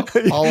Segundo,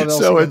 all of El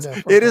Segundo.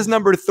 So it is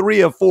number 3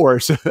 of 4.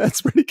 So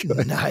that's pretty good.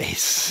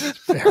 Nice.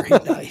 Very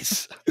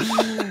nice.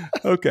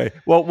 Okay.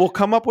 Well, we'll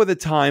come up with a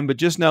time, but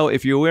just know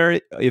if you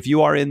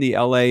are in the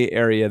LA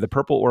area, the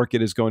Purple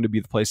Orchid is going to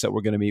be the place that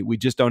we're going to meet. We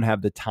just don't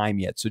have the time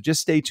yet. So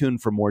just stay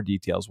tuned for more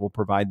details. We'll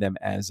provide them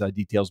as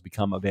details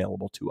become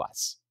available to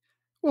us.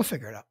 We'll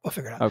figure it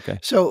out. Okay.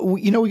 So,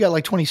 we got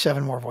like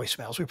 27 more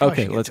voicemails.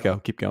 Okay, let's go.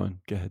 Keep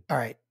going. Go ahead. All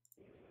right.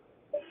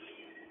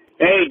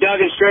 Hey, Doug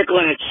and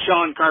Strickland. It's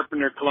Sean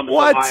Carpenter, Columbus,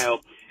 Ohio.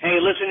 Hey,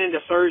 listening to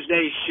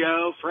Thursday's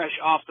show, fresh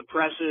off the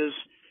presses.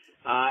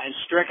 And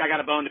Strick, I got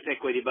a bone to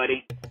pick with you,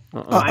 buddy.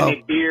 I'm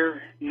a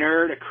beer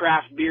nerd, a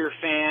craft beer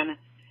fan,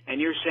 and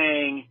you're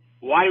saying,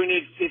 why do we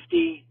need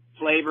 50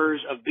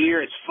 flavors of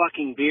beer? It's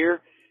fucking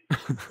beer.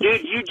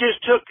 Dude, you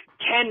just took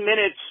 10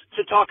 minutes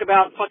to talk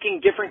about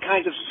fucking different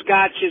kinds of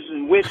scotches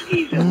and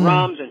whiskeys and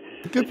rums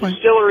and the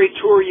distillery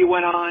tour you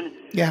went on,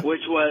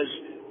 which was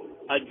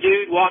a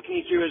dude walking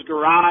you through his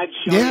garage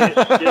showing you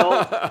his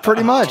still.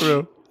 Pretty much.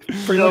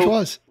 Pretty much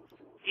was.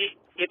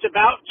 It's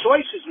about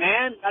choices,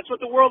 man. That's what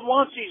the world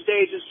wants these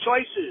days is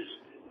choices.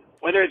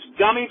 Whether it's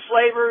gummy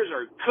flavors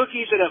or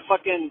cookies at a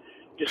fucking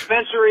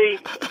dispensary,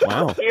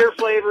 beer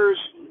flavors,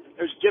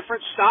 there's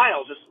different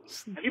styles.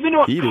 Have you been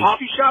to a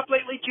coffee shop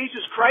lately?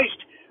 Jesus Christ.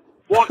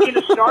 Walk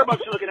into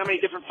Starbucks and look at how many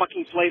different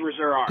fucking flavors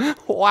there are.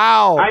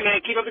 Wow. All right,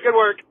 man. Keep up the good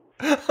work.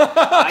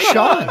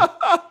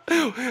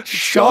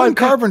 Sean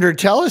Carpenter,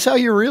 tell us how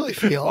you really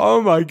feel. Oh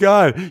my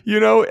God.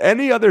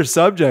 Any other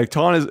subject,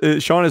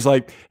 Sean is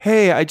like,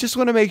 hey, I just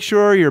want to make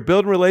sure you're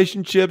building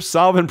relationships,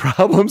 solving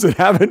problems, and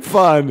having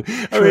fun.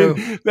 I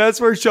mean, that's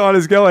where Sean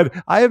is going.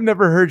 I have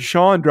never heard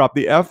Sean drop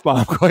the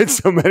F-bomb quite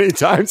so many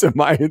times in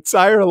my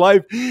entire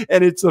life.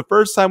 And it's the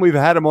first time we've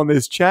had him on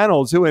this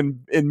channel too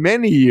in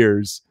many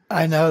years.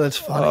 I know, that's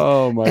funny.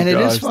 Oh my! And it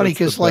is funny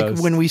because, like,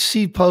 when we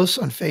see posts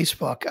on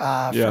Facebook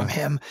from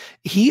him,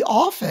 he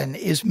often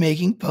is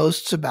making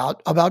posts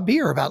about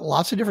beer, about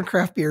lots of different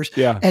craft beers.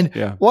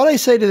 What I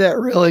say to that,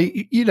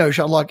 really,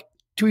 Sean, look,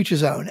 to each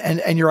his own.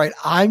 And you're right.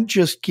 I'm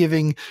just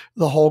giving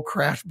the whole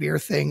craft beer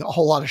thing a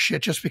whole lot of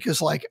shit just because,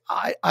 like,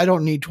 I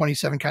don't need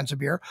 27 kinds of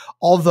beer,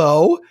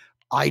 although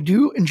I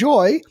do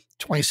enjoy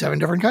 27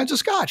 different kinds of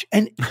scotch,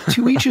 and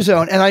to each his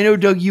own. And I know,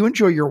 Doug, you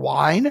enjoy your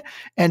wine,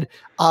 and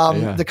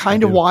the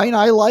kind of wine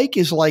I like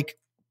is like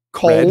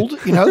cold,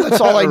 red. That's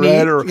all I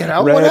need,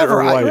 whatever.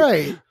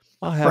 Right.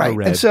 I'll have a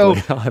red. And so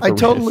I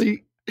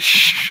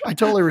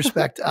totally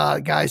respect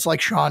guys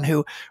like Sean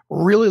who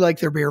really like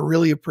their beer,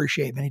 really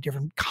appreciate many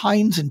different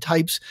kinds and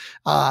types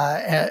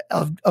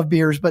of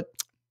beers, but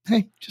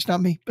hey, just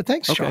not me. But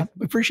thanks, Sean.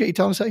 We appreciate you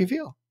telling us how you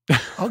feel.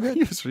 All good.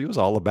 He was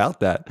all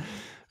about that.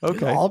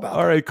 Okay. All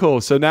right,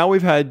 cool. So now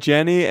we've had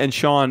Jenny and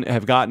Sean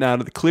have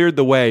cleared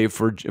the way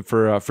for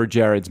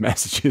Jared's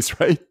messages,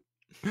 right?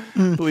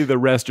 I believe the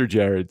rest are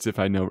Jared's, if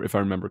I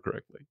remember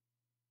correctly.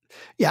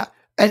 Yeah.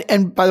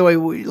 And by the way,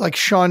 like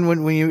Sean,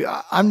 when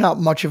I'm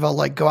not much of a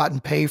like go out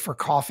and pay for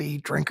coffee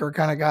drinker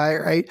kind of guy,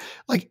 right?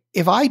 Like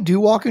if I do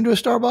walk into a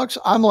Starbucks,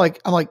 I'm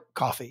like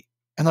coffee.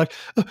 And like,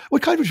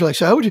 what kind would you like?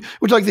 So would you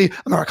like the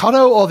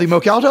Americano or the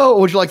Mochato, or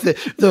would you like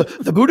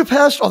the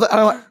Budapest? Or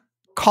I'm like,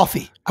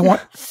 coffee. I want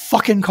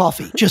fucking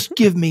coffee. Just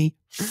give me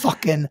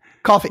fucking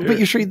coffee. But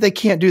you're sure they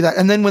can't do that.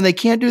 And then when they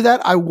can't do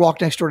that, I walk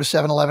next door to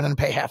 7-Eleven and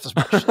pay half as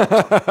much.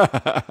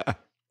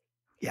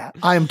 Yeah,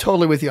 I am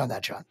totally with you on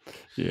that, John.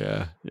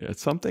 Yeah.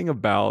 Something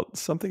about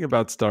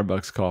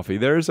Starbucks coffee.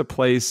 There is a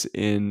place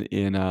in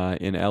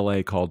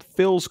LA called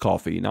Phil's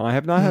Coffee. Now, I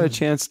have not had a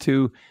chance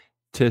to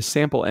to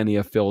sample any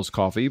of Phil's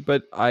coffee,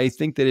 but I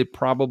think that it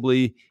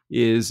probably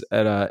is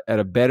at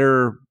a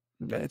better.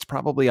 It's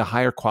probably a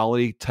higher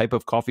quality type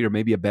of coffee, or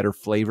maybe a better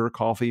flavor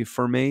coffee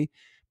for me.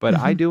 But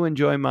I do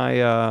enjoy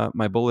my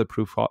my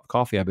bulletproof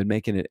coffee. I've been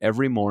making it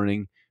every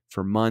morning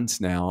for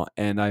months now,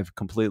 and I've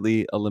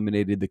completely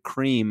eliminated the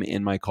cream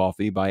in my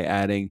coffee by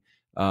adding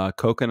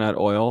coconut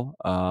oil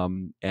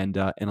and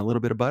a little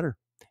bit of butter,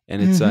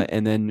 and it's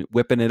and then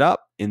whipping it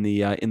up in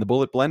the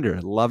bullet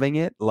blender. Loving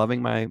it,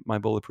 loving my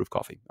bulletproof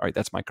coffee. All right,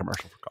 that's my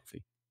commercial for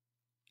coffee.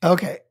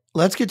 Okay,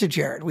 let's get to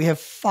Jared. We have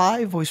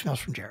 5 voicemails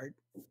from Jared.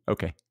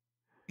 Okay,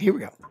 here we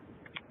go.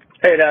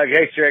 Hey Doug,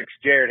 hey Strick,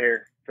 Jared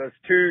here. So it's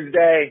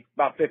Tuesday,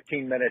 about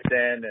 15 minutes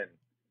in, and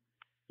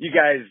you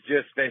guys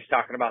just finished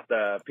talking about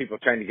the people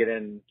trying to get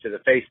into the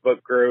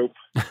Facebook group.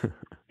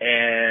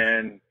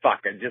 And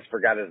fuck, I just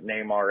forgot his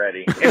name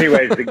already.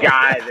 Anyways, the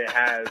guy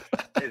that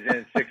is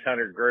in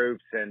 600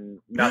 groups and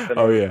nothing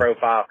on his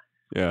profile.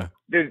 Yeah.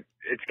 Dude,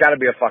 it's got to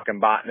be a fucking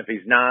bot. And if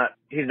he's not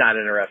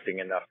interesting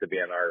enough to be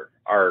in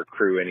our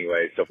crew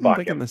anyway. So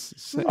fuck him.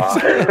 The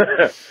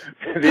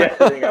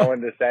other thing I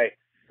wanted to say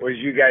was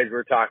you guys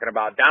were talking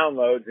about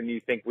downloads and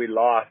you think we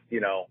lost,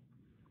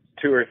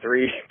 2 or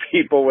 3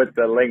 people with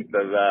the length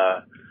of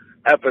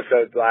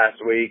episodes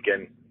last week.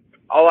 And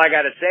all I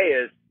got to say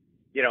is,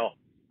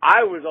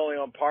 I was only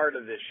on part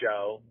of this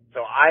show,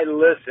 so I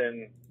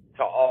listened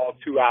to all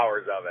 2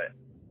 hours of it.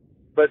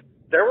 But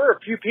there were a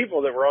few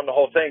people that were on the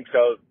whole thing,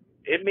 so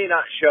it may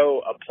not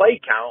show a play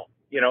count.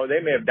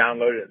 They may have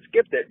downloaded and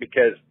skipped it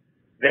because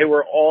they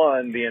were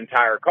on the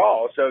entire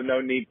call, so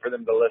no need for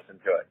them to listen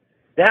to it.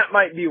 That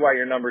might be why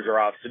your numbers are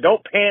off. So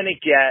don't panic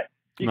yet.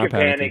 You can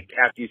panic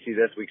after you see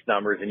this week's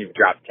numbers and you've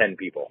dropped 10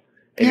 people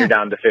and you're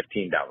down to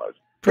 15 downloads.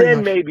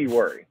 Then maybe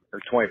worry, or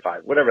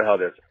 25, whatever the hell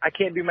it is. I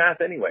can't do math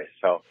anyway,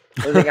 so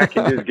the only thing I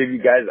can do is give you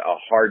guys a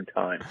hard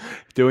time.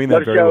 Doing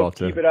that very well,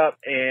 too. Keep it up,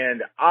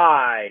 and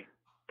I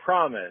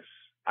promise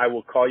I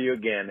will call you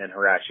again and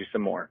harass you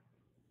some more.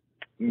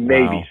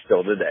 Maybe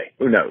still today.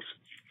 Who knows?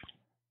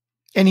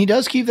 And he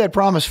does keep that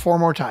promise 4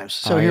 more times.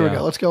 So here we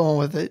go. Let's go on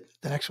with the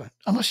next one.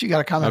 Unless you got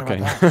a comment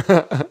about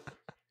that.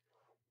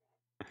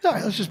 All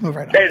right, let's just move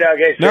right on. Hey, Doug.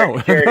 Hey,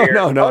 Strick.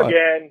 No.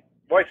 Again,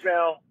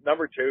 voicemail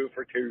number 2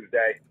 for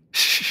Tuesday.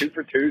 2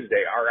 for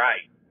Tuesday. All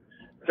right.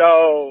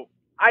 So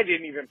I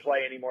didn't even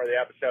play any more of the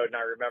episode, and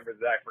I remembered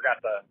that I forgot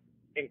to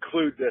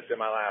include this in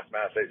my last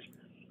message.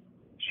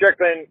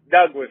 Strickland,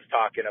 Doug was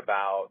talking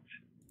about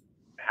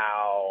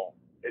how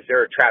is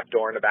there a trap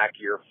door in the back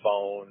of your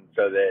phone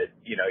so that,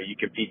 you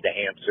can feed the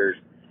hamsters.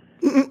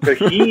 So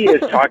he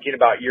is talking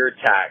about your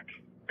tech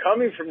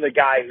coming from the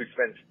guy who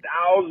spends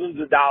thousands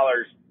of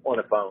dollars on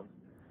a phone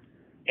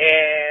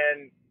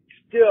and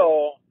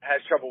still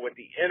has trouble with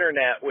the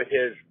internet with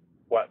his,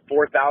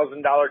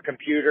 $4,000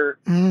 computer.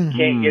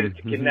 Can't get it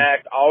to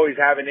connect, always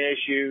having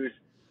issues.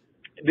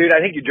 Dude,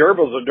 I think your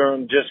gerbils are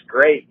doing just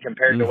great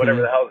compared to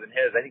whatever the hell's in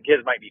his. I think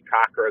his might be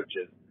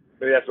cockroaches.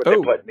 Maybe that's what they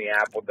put in the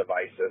Apple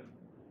devices.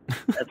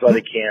 That's why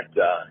they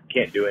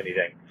can't do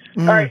anything.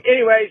 All right.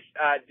 Anyways,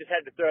 just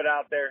had to throw it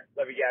out there.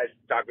 Love you guys.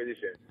 Talk with you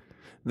soon.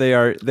 They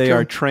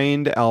are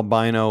trained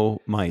albino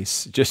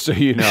mice. Just so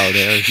you know,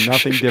 there's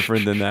nothing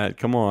different than that.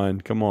 Come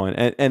on,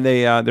 and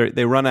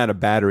they run out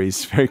of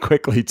batteries very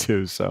quickly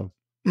too. So,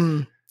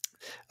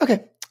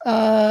 okay.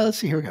 Let's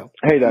see. Here we go.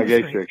 Hey, Doug.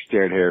 Hey, Strick.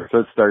 Jared here. So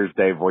it's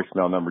Thursday.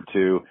 Voicemail number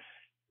 2,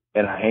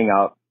 and I hang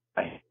up.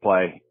 I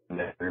play, and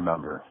then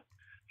remember.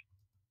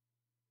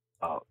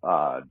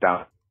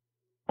 Down.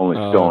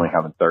 Still only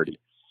having 30.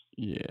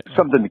 Yeah.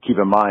 Something to keep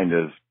in mind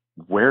is,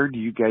 where do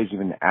you guys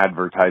even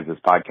advertise this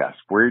podcast?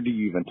 Where do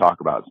you even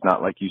talk about it? It's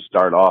not like you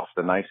start off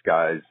the nice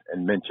guys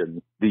and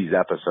mention these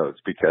episodes,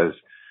 because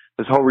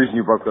this whole reason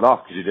you broke it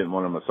off because you didn't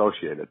want them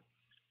associated.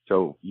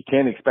 So you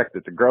can't expect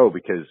it to grow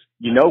because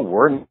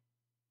we're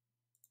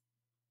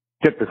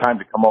took the time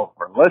to come over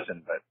and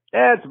listen, but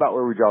it's about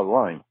where we draw the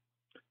line.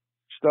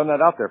 Just throwing that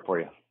out there for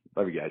you.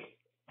 Love you guys.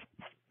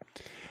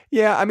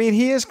 Yeah, I mean,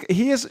 he is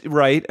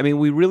right. I mean,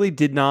 we really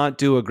did not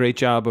do a great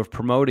job of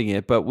promoting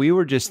it, but we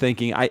were just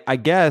thinking, I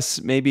guess,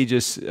 maybe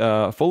just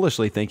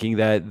foolishly thinking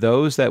that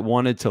those that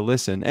wanted to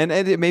listen, and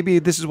maybe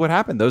this is what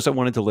happened. Those that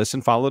wanted to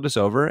listen followed us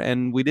over,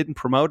 and we didn't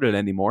promote it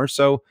anymore.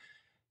 So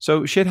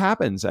shit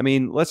happens. I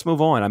mean, let's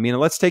move on. I mean,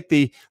 let's take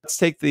Dominic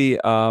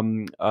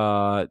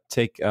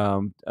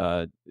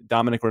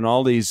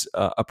Rinaldi's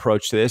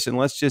approach to this, and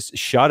let's just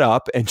shut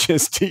up and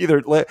just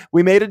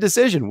we made a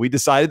decision. We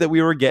decided that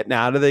we were getting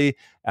out of the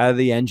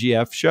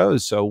NGF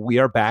shows. So we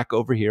are back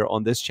over here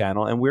on this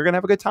channel, and we're going to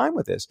have a good time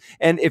with this.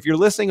 And if you're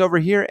listening over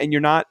here and you're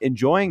not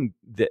enjoying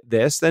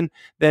this, then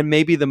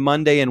maybe the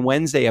Monday and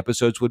Wednesday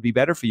episodes would be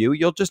better for you.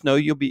 You'll just know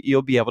you'll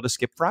be able to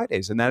skip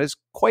Fridays, and that is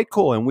quite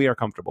cool. And we are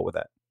comfortable with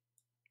that.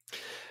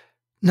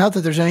 Not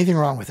that there's anything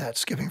wrong with that,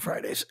 skipping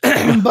Fridays,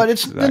 but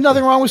it's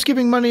nothing wrong with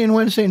skipping Monday and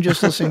Wednesday and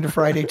just listening to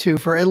Friday too,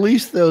 for at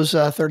least those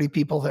 30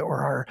 people that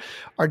were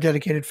our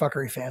dedicated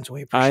fuckery fans.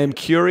 We appreciate I am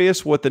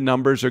curious what the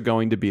numbers are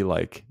going to be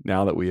like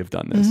now that we have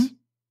done this.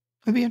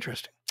 It'd be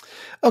interesting.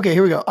 Okay,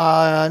 here we go.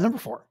 Number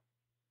 4.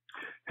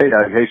 Hey,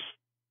 Doug. Hey,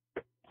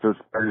 so it's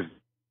Thursday.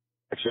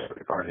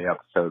 actually part of the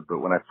episode, but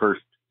when I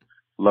first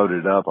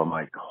loaded up, I'm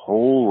like,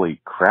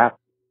 holy crap,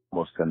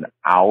 almost an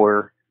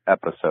hour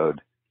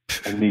episode.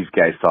 And these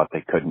guys thought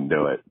they couldn't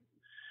do it.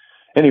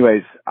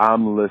 Anyways,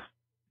 I'm listening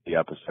to the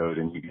episode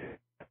and you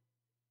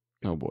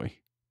oh boy.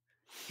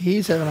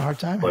 He's having a hard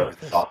time with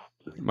this.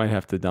 Might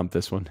have to dump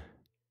this one.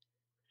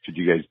 Should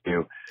you guys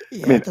do?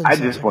 Yeah, I mean, I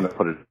just want to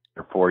put it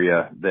here for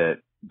you that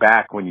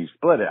back when you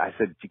split it, I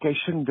said, you guys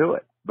shouldn't do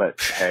it.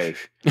 But hey.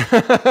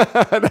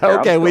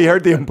 Okay, we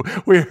heard the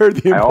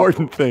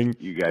important thing.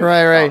 You guys.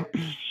 Right.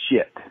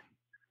 Shit.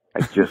 I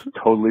just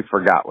totally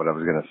forgot what I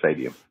was going to say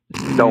to you.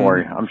 Don't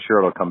worry. I'm sure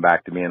it'll come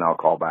back to me and I'll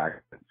call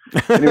back.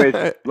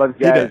 Anyways, love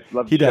you guys.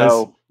 Love the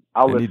show.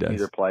 I'll listen to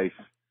either place.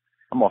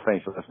 I'm all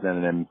thanks for listening,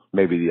 and then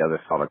maybe the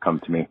other thought will come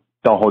to me.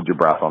 Don't hold your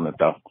breath on it,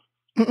 though.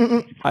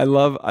 I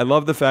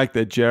love the fact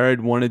that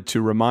Jared wanted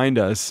to remind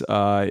us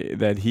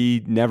that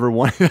he never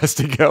wanted us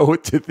to go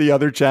to the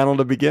other channel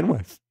to begin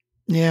with.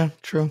 Yeah,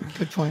 true.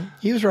 Good point.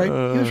 He was right.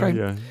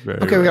 Yeah,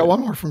 okay, we got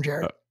one more from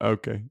Jared.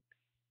 Okay.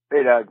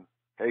 Hey, Doug.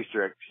 Hey,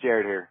 Strick.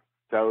 Jared here.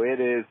 So it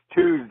is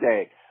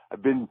Tuesday.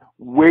 I've been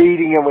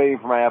waiting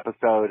for my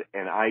episode,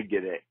 and I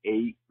get an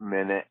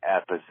 8-minute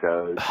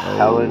episode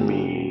telling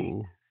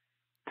me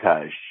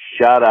to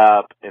shut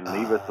up and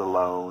leave us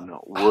alone.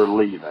 We're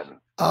leaving.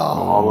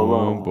 All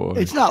alone. Boy.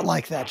 It's not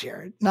like that,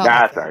 Jared.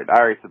 That's all right. I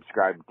already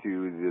subscribed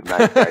to the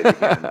Nice Guys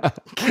again.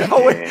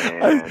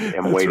 And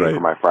I'm waiting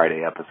for my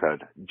Friday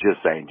episode.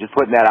 Just saying. Just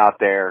putting that out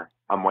there.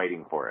 I'm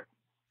waiting for it.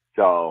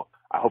 So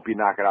I hope you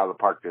knock it out of the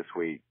park this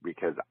week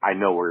because I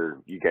know where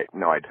you guys.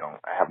 No, I don't.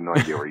 I have no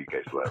idea where you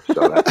guys live.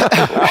 So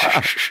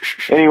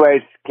that's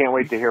anyways, can't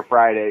wait to hear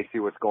Friday, see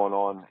what's going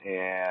on.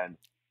 And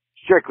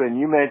Strickland,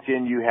 you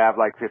mentioned you have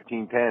like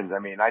 15 pens. I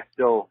mean, I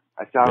still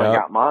haven't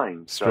got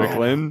mine. So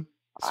Strickland.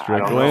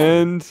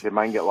 Did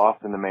mine get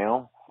lost in the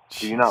mail?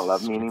 Do you not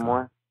love me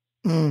anymore?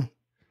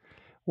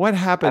 What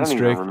happened,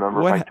 Strick? I don't even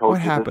remember if I told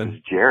you happened? This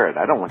is Jared.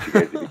 I don't want you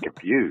guys to be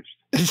confused.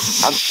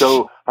 I'm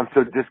so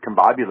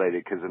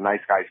discombobulated because the Nice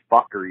Guys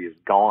fuckery is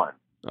gone.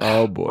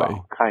 Oh boy,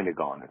 well, kind of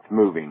gone. It's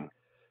moving.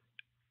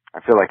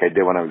 I feel like I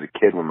did when I was a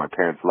kid when my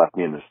parents left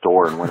me in the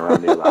store and went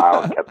around the other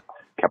aisle and kept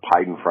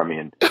hiding from me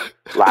and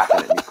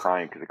laughing at me,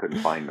 crying because I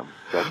couldn't find them.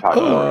 That's how.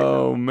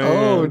 Oh man!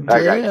 Oh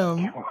damn!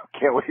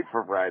 Can't wait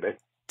for Friday.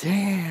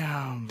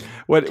 Damn.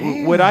 What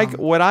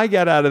I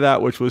got out of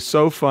that, which was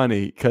so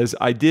funny, because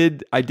I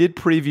did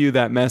preview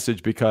that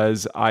message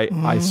because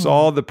I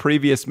saw the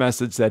previous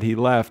message that he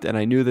left, and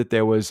I knew that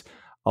there was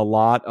a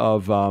lot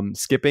of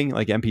skipping,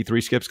 like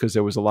MP3 skips, because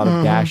there was a lot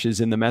of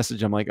dashes in the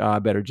message. I'm like, I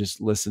better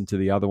just listen to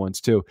the other ones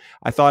too.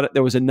 I thought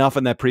there was enough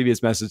in that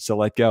previous message to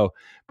let go.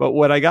 But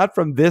what I got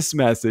from this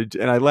message,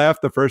 and I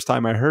laughed the first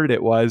time I heard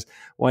it, was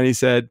when he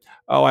said,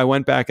 oh, I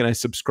went back and I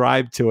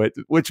subscribed to it,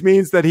 which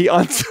means that he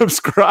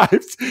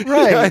unsubscribed.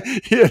 Right.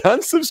 He had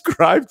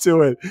unsubscribed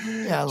to it.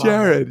 Yeah,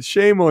 Jared,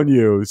 shame on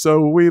you.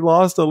 So we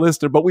lost a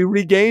listener, but we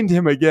regained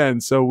him again.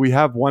 So we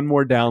have one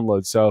more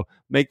download. So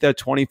make that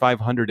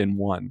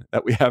 2,501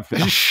 that we have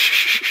now.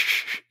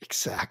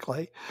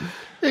 Exactly.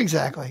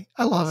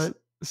 I love it.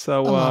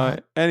 So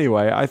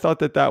anyway, I thought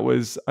that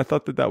was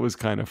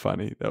kind of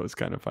funny. That was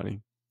kind of funny.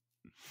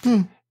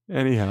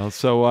 Anyhow,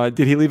 so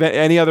did he leave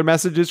any other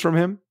messages from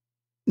him?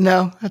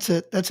 No, that's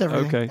it. That's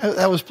everything. Okay.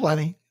 That was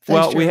plenty.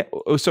 Thanks,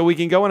 well, we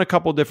can go in a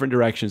couple different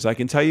directions. I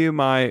can tell you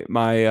my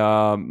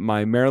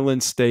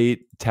Maryland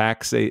State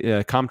tax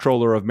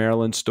comptroller of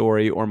Maryland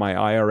story, or my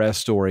IRS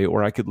story,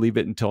 or I could leave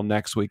it until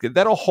next week.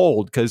 That'll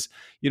hold because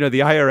the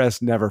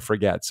IRS never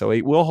forgets. So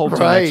we'll hold till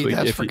next week.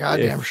 That's for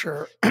goddamn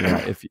sure.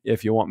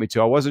 If you want me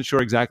to, I wasn't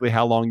sure exactly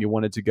how long you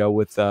wanted to go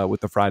with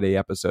the Friday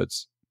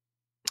episodes.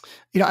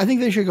 I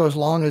think they should go as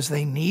long as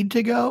they need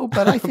to go,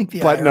 but I think the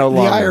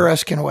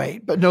IRS can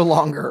wait, but no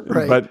longer,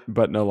 right?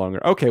 But no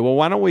longer. Okay, well,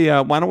 why don't we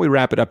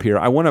wrap it up here?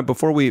 I want to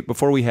before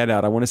we head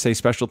out, I want to say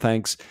special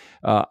thanks.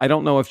 I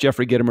don't know if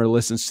Jeffrey Gittimer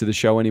listens to the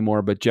show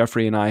anymore, but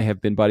Jeffrey and I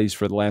have been buddies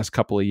for the last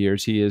couple of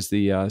years. He is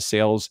the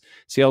sales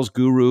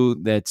guru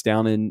that's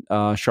down in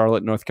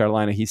Charlotte, North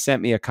Carolina. He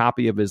sent me a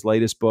copy of his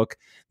latest book,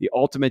 The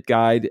Ultimate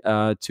Guide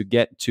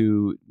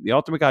to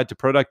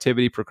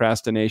Productivity,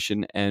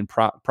 Procrastination, and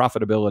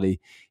Profitability.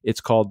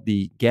 It's called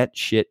the Get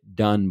Shit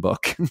Done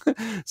book.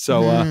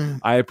 So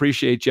I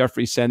appreciate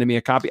Jeffrey sending me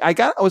a copy. I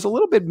was a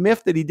little bit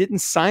miffed that he didn't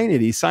sign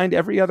it. He signed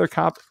every other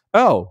copy.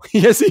 Oh,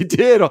 yes, he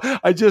did.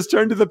 I just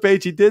turned to the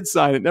page. He did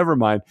sign it. Never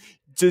mind.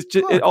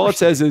 All it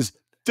says is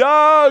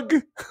Doug.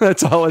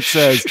 That's all it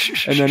says.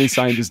 And then he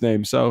signed his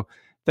name. So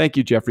thank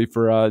you, Jeffrey,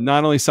 for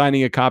not only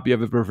signing a copy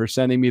of it, but for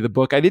sending me the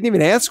book. I didn't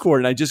even ask for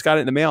it. I just got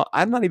it in the mail.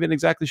 I'm not even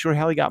exactly sure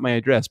how he got my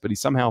address, but he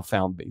somehow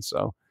found me.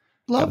 So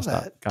love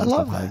that. I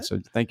love that. So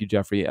thank you,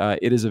 Jeffrey.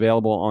 It is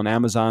available on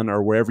Amazon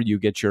or wherever you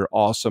get your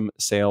awesome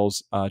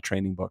sales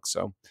training books.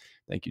 So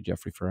thank you,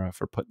 Jeffrey, for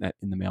putting that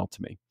in the mail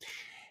to me.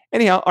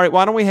 Anyhow, all right,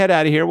 why don't we head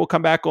out of here? We'll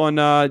come back on.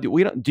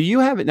 Do you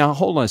have it now?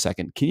 Hold on a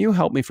second. Can you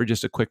help me for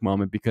just a quick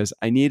moment? Because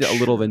I need a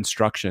little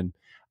instruction.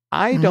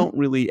 I don't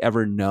really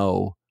ever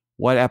know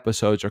what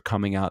episodes are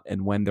coming out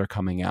and when they're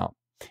coming out.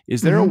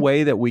 Is there a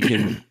way that we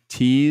can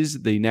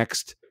tease the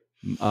next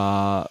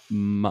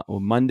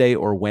Monday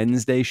or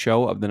Wednesday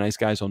show of the Nice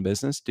Guys on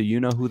Business. Do you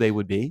know who they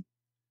would be?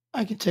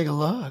 I can take a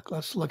look.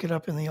 Let's look it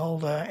up in the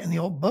old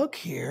book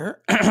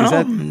here. Is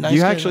that nice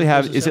you actually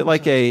have? Is it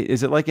like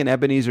an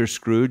Ebenezer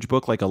Scrooge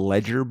book, like a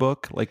ledger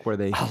book, like where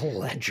they a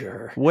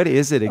ledger? What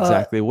is it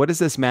exactly? What is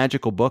this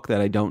magical book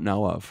that I don't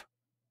know of?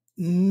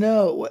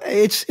 No,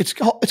 it's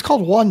called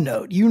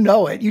OneNote. You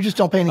know it. You just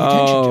don't pay any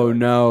attention to it. Oh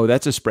no,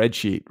 that's a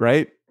spreadsheet,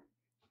 right?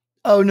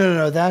 Oh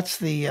no, that's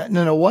the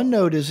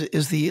OneNote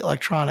is the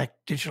electronic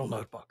digital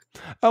notebook.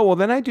 Oh, well,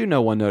 then I do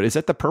know OneNote. Is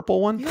that the purple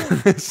one?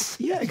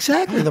 Yeah,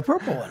 exactly. The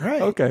purple one,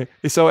 right. Okay.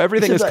 So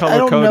everything is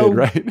color-coded,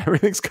 right?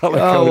 Everything's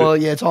color-coded. Oh, well,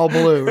 yeah, it's all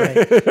blue, right?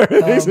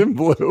 Everything's in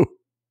blue.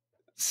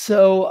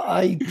 So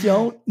I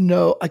don't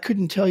know. I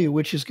couldn't tell you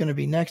which is going to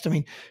be next. I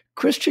mean,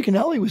 Chris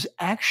Ciccanelli was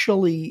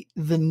actually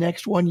the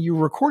next one you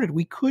recorded.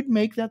 We could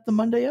make that the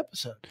Monday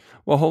episode.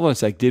 Well, hold on a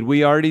sec. Did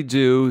we already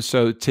do,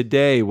 so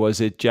today, was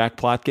it Jack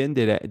Plotkin?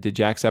 Did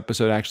Jack's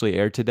episode actually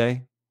air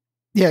today?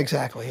 Yeah,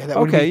 exactly. Yeah, that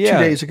would be 2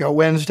 days ago.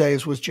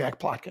 Wednesdays was Jack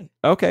Plotkin.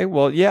 Okay,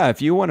 well, yeah.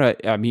 If you want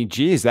to, I mean,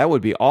 geez, that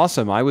would be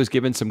awesome. I was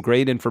given some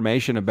great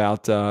information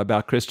about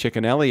Chris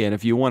Ciccanelli, and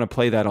if you want to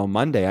play that on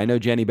Monday, I know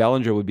Jenny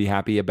Bellinger would be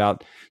happy.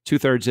 About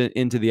 2/3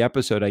 into the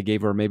episode, I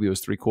gave her, maybe it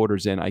was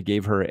 3/4 in, I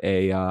gave her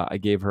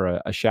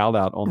a shout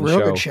out on the show.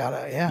 Real good shout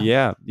out,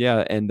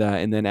 yeah, and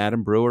then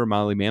Adam Brewer,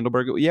 Molly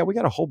Mandelberg. Yeah, we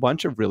got a whole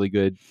bunch of really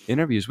good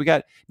interviews. We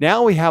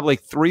have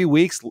like 3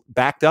 weeks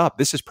backed up.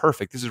 This is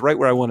perfect. This is right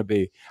where I want to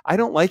be. I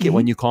don't like it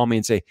when you call me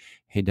and say,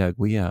 "Hey, Doug,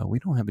 we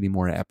don't have any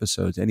more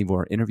episodes, any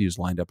more interviews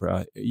lined up.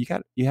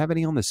 You have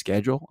any on the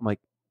schedule?" I'm like,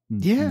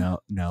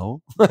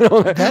 no.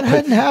 That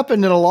hadn't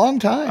happened in a long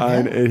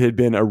time. It had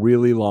been a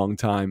really long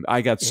time.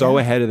 I got so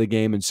ahead of the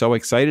game and so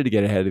excited to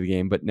get ahead of the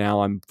game, but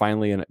now I'm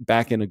finally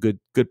back in a good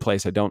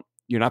place.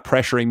 You're not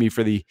pressuring me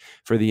for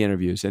the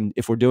interviews. And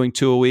if we're doing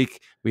 2 a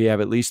week, we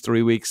have at least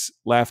 3 weeks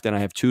left, and I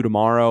have 2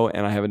 tomorrow,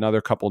 and I have another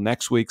couple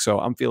next week. So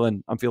I'm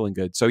feeling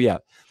good. So yeah,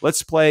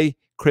 let's play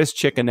Chris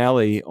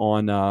Ciccanelli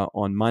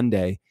on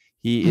Monday.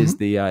 He is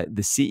the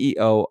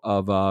CEO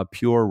of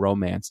Pure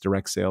Romance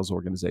Direct Sales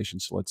Organization.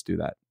 So let's do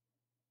that.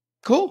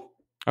 Cool.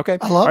 Okay.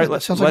 I love it.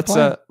 That sounds like a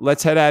plan.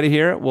 Let's head out of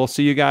here. We'll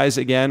see you guys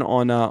again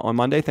on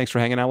Monday. Thanks for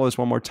hanging out with us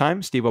one more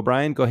time. Steve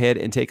O'Brien, go ahead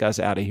and take us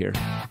out of here.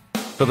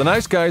 For the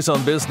Nice Guys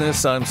on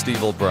Business, I'm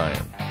Steve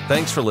O'Brien.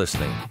 Thanks for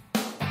listening.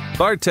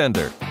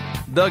 Bartender,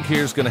 Doug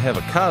here's going to have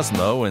a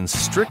Cosmo, and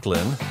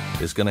Strickland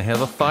is going to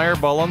have a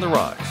Fireball on the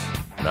rocks.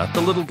 Not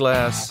the little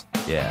glass.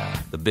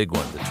 Yeah, the big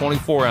one, the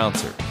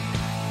 24-ouncer.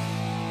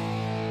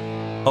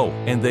 Oh,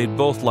 and they'd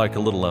both like a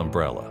little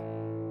umbrella.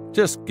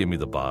 Just give me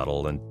the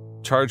bottle and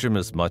charge them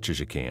as much as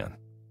you can.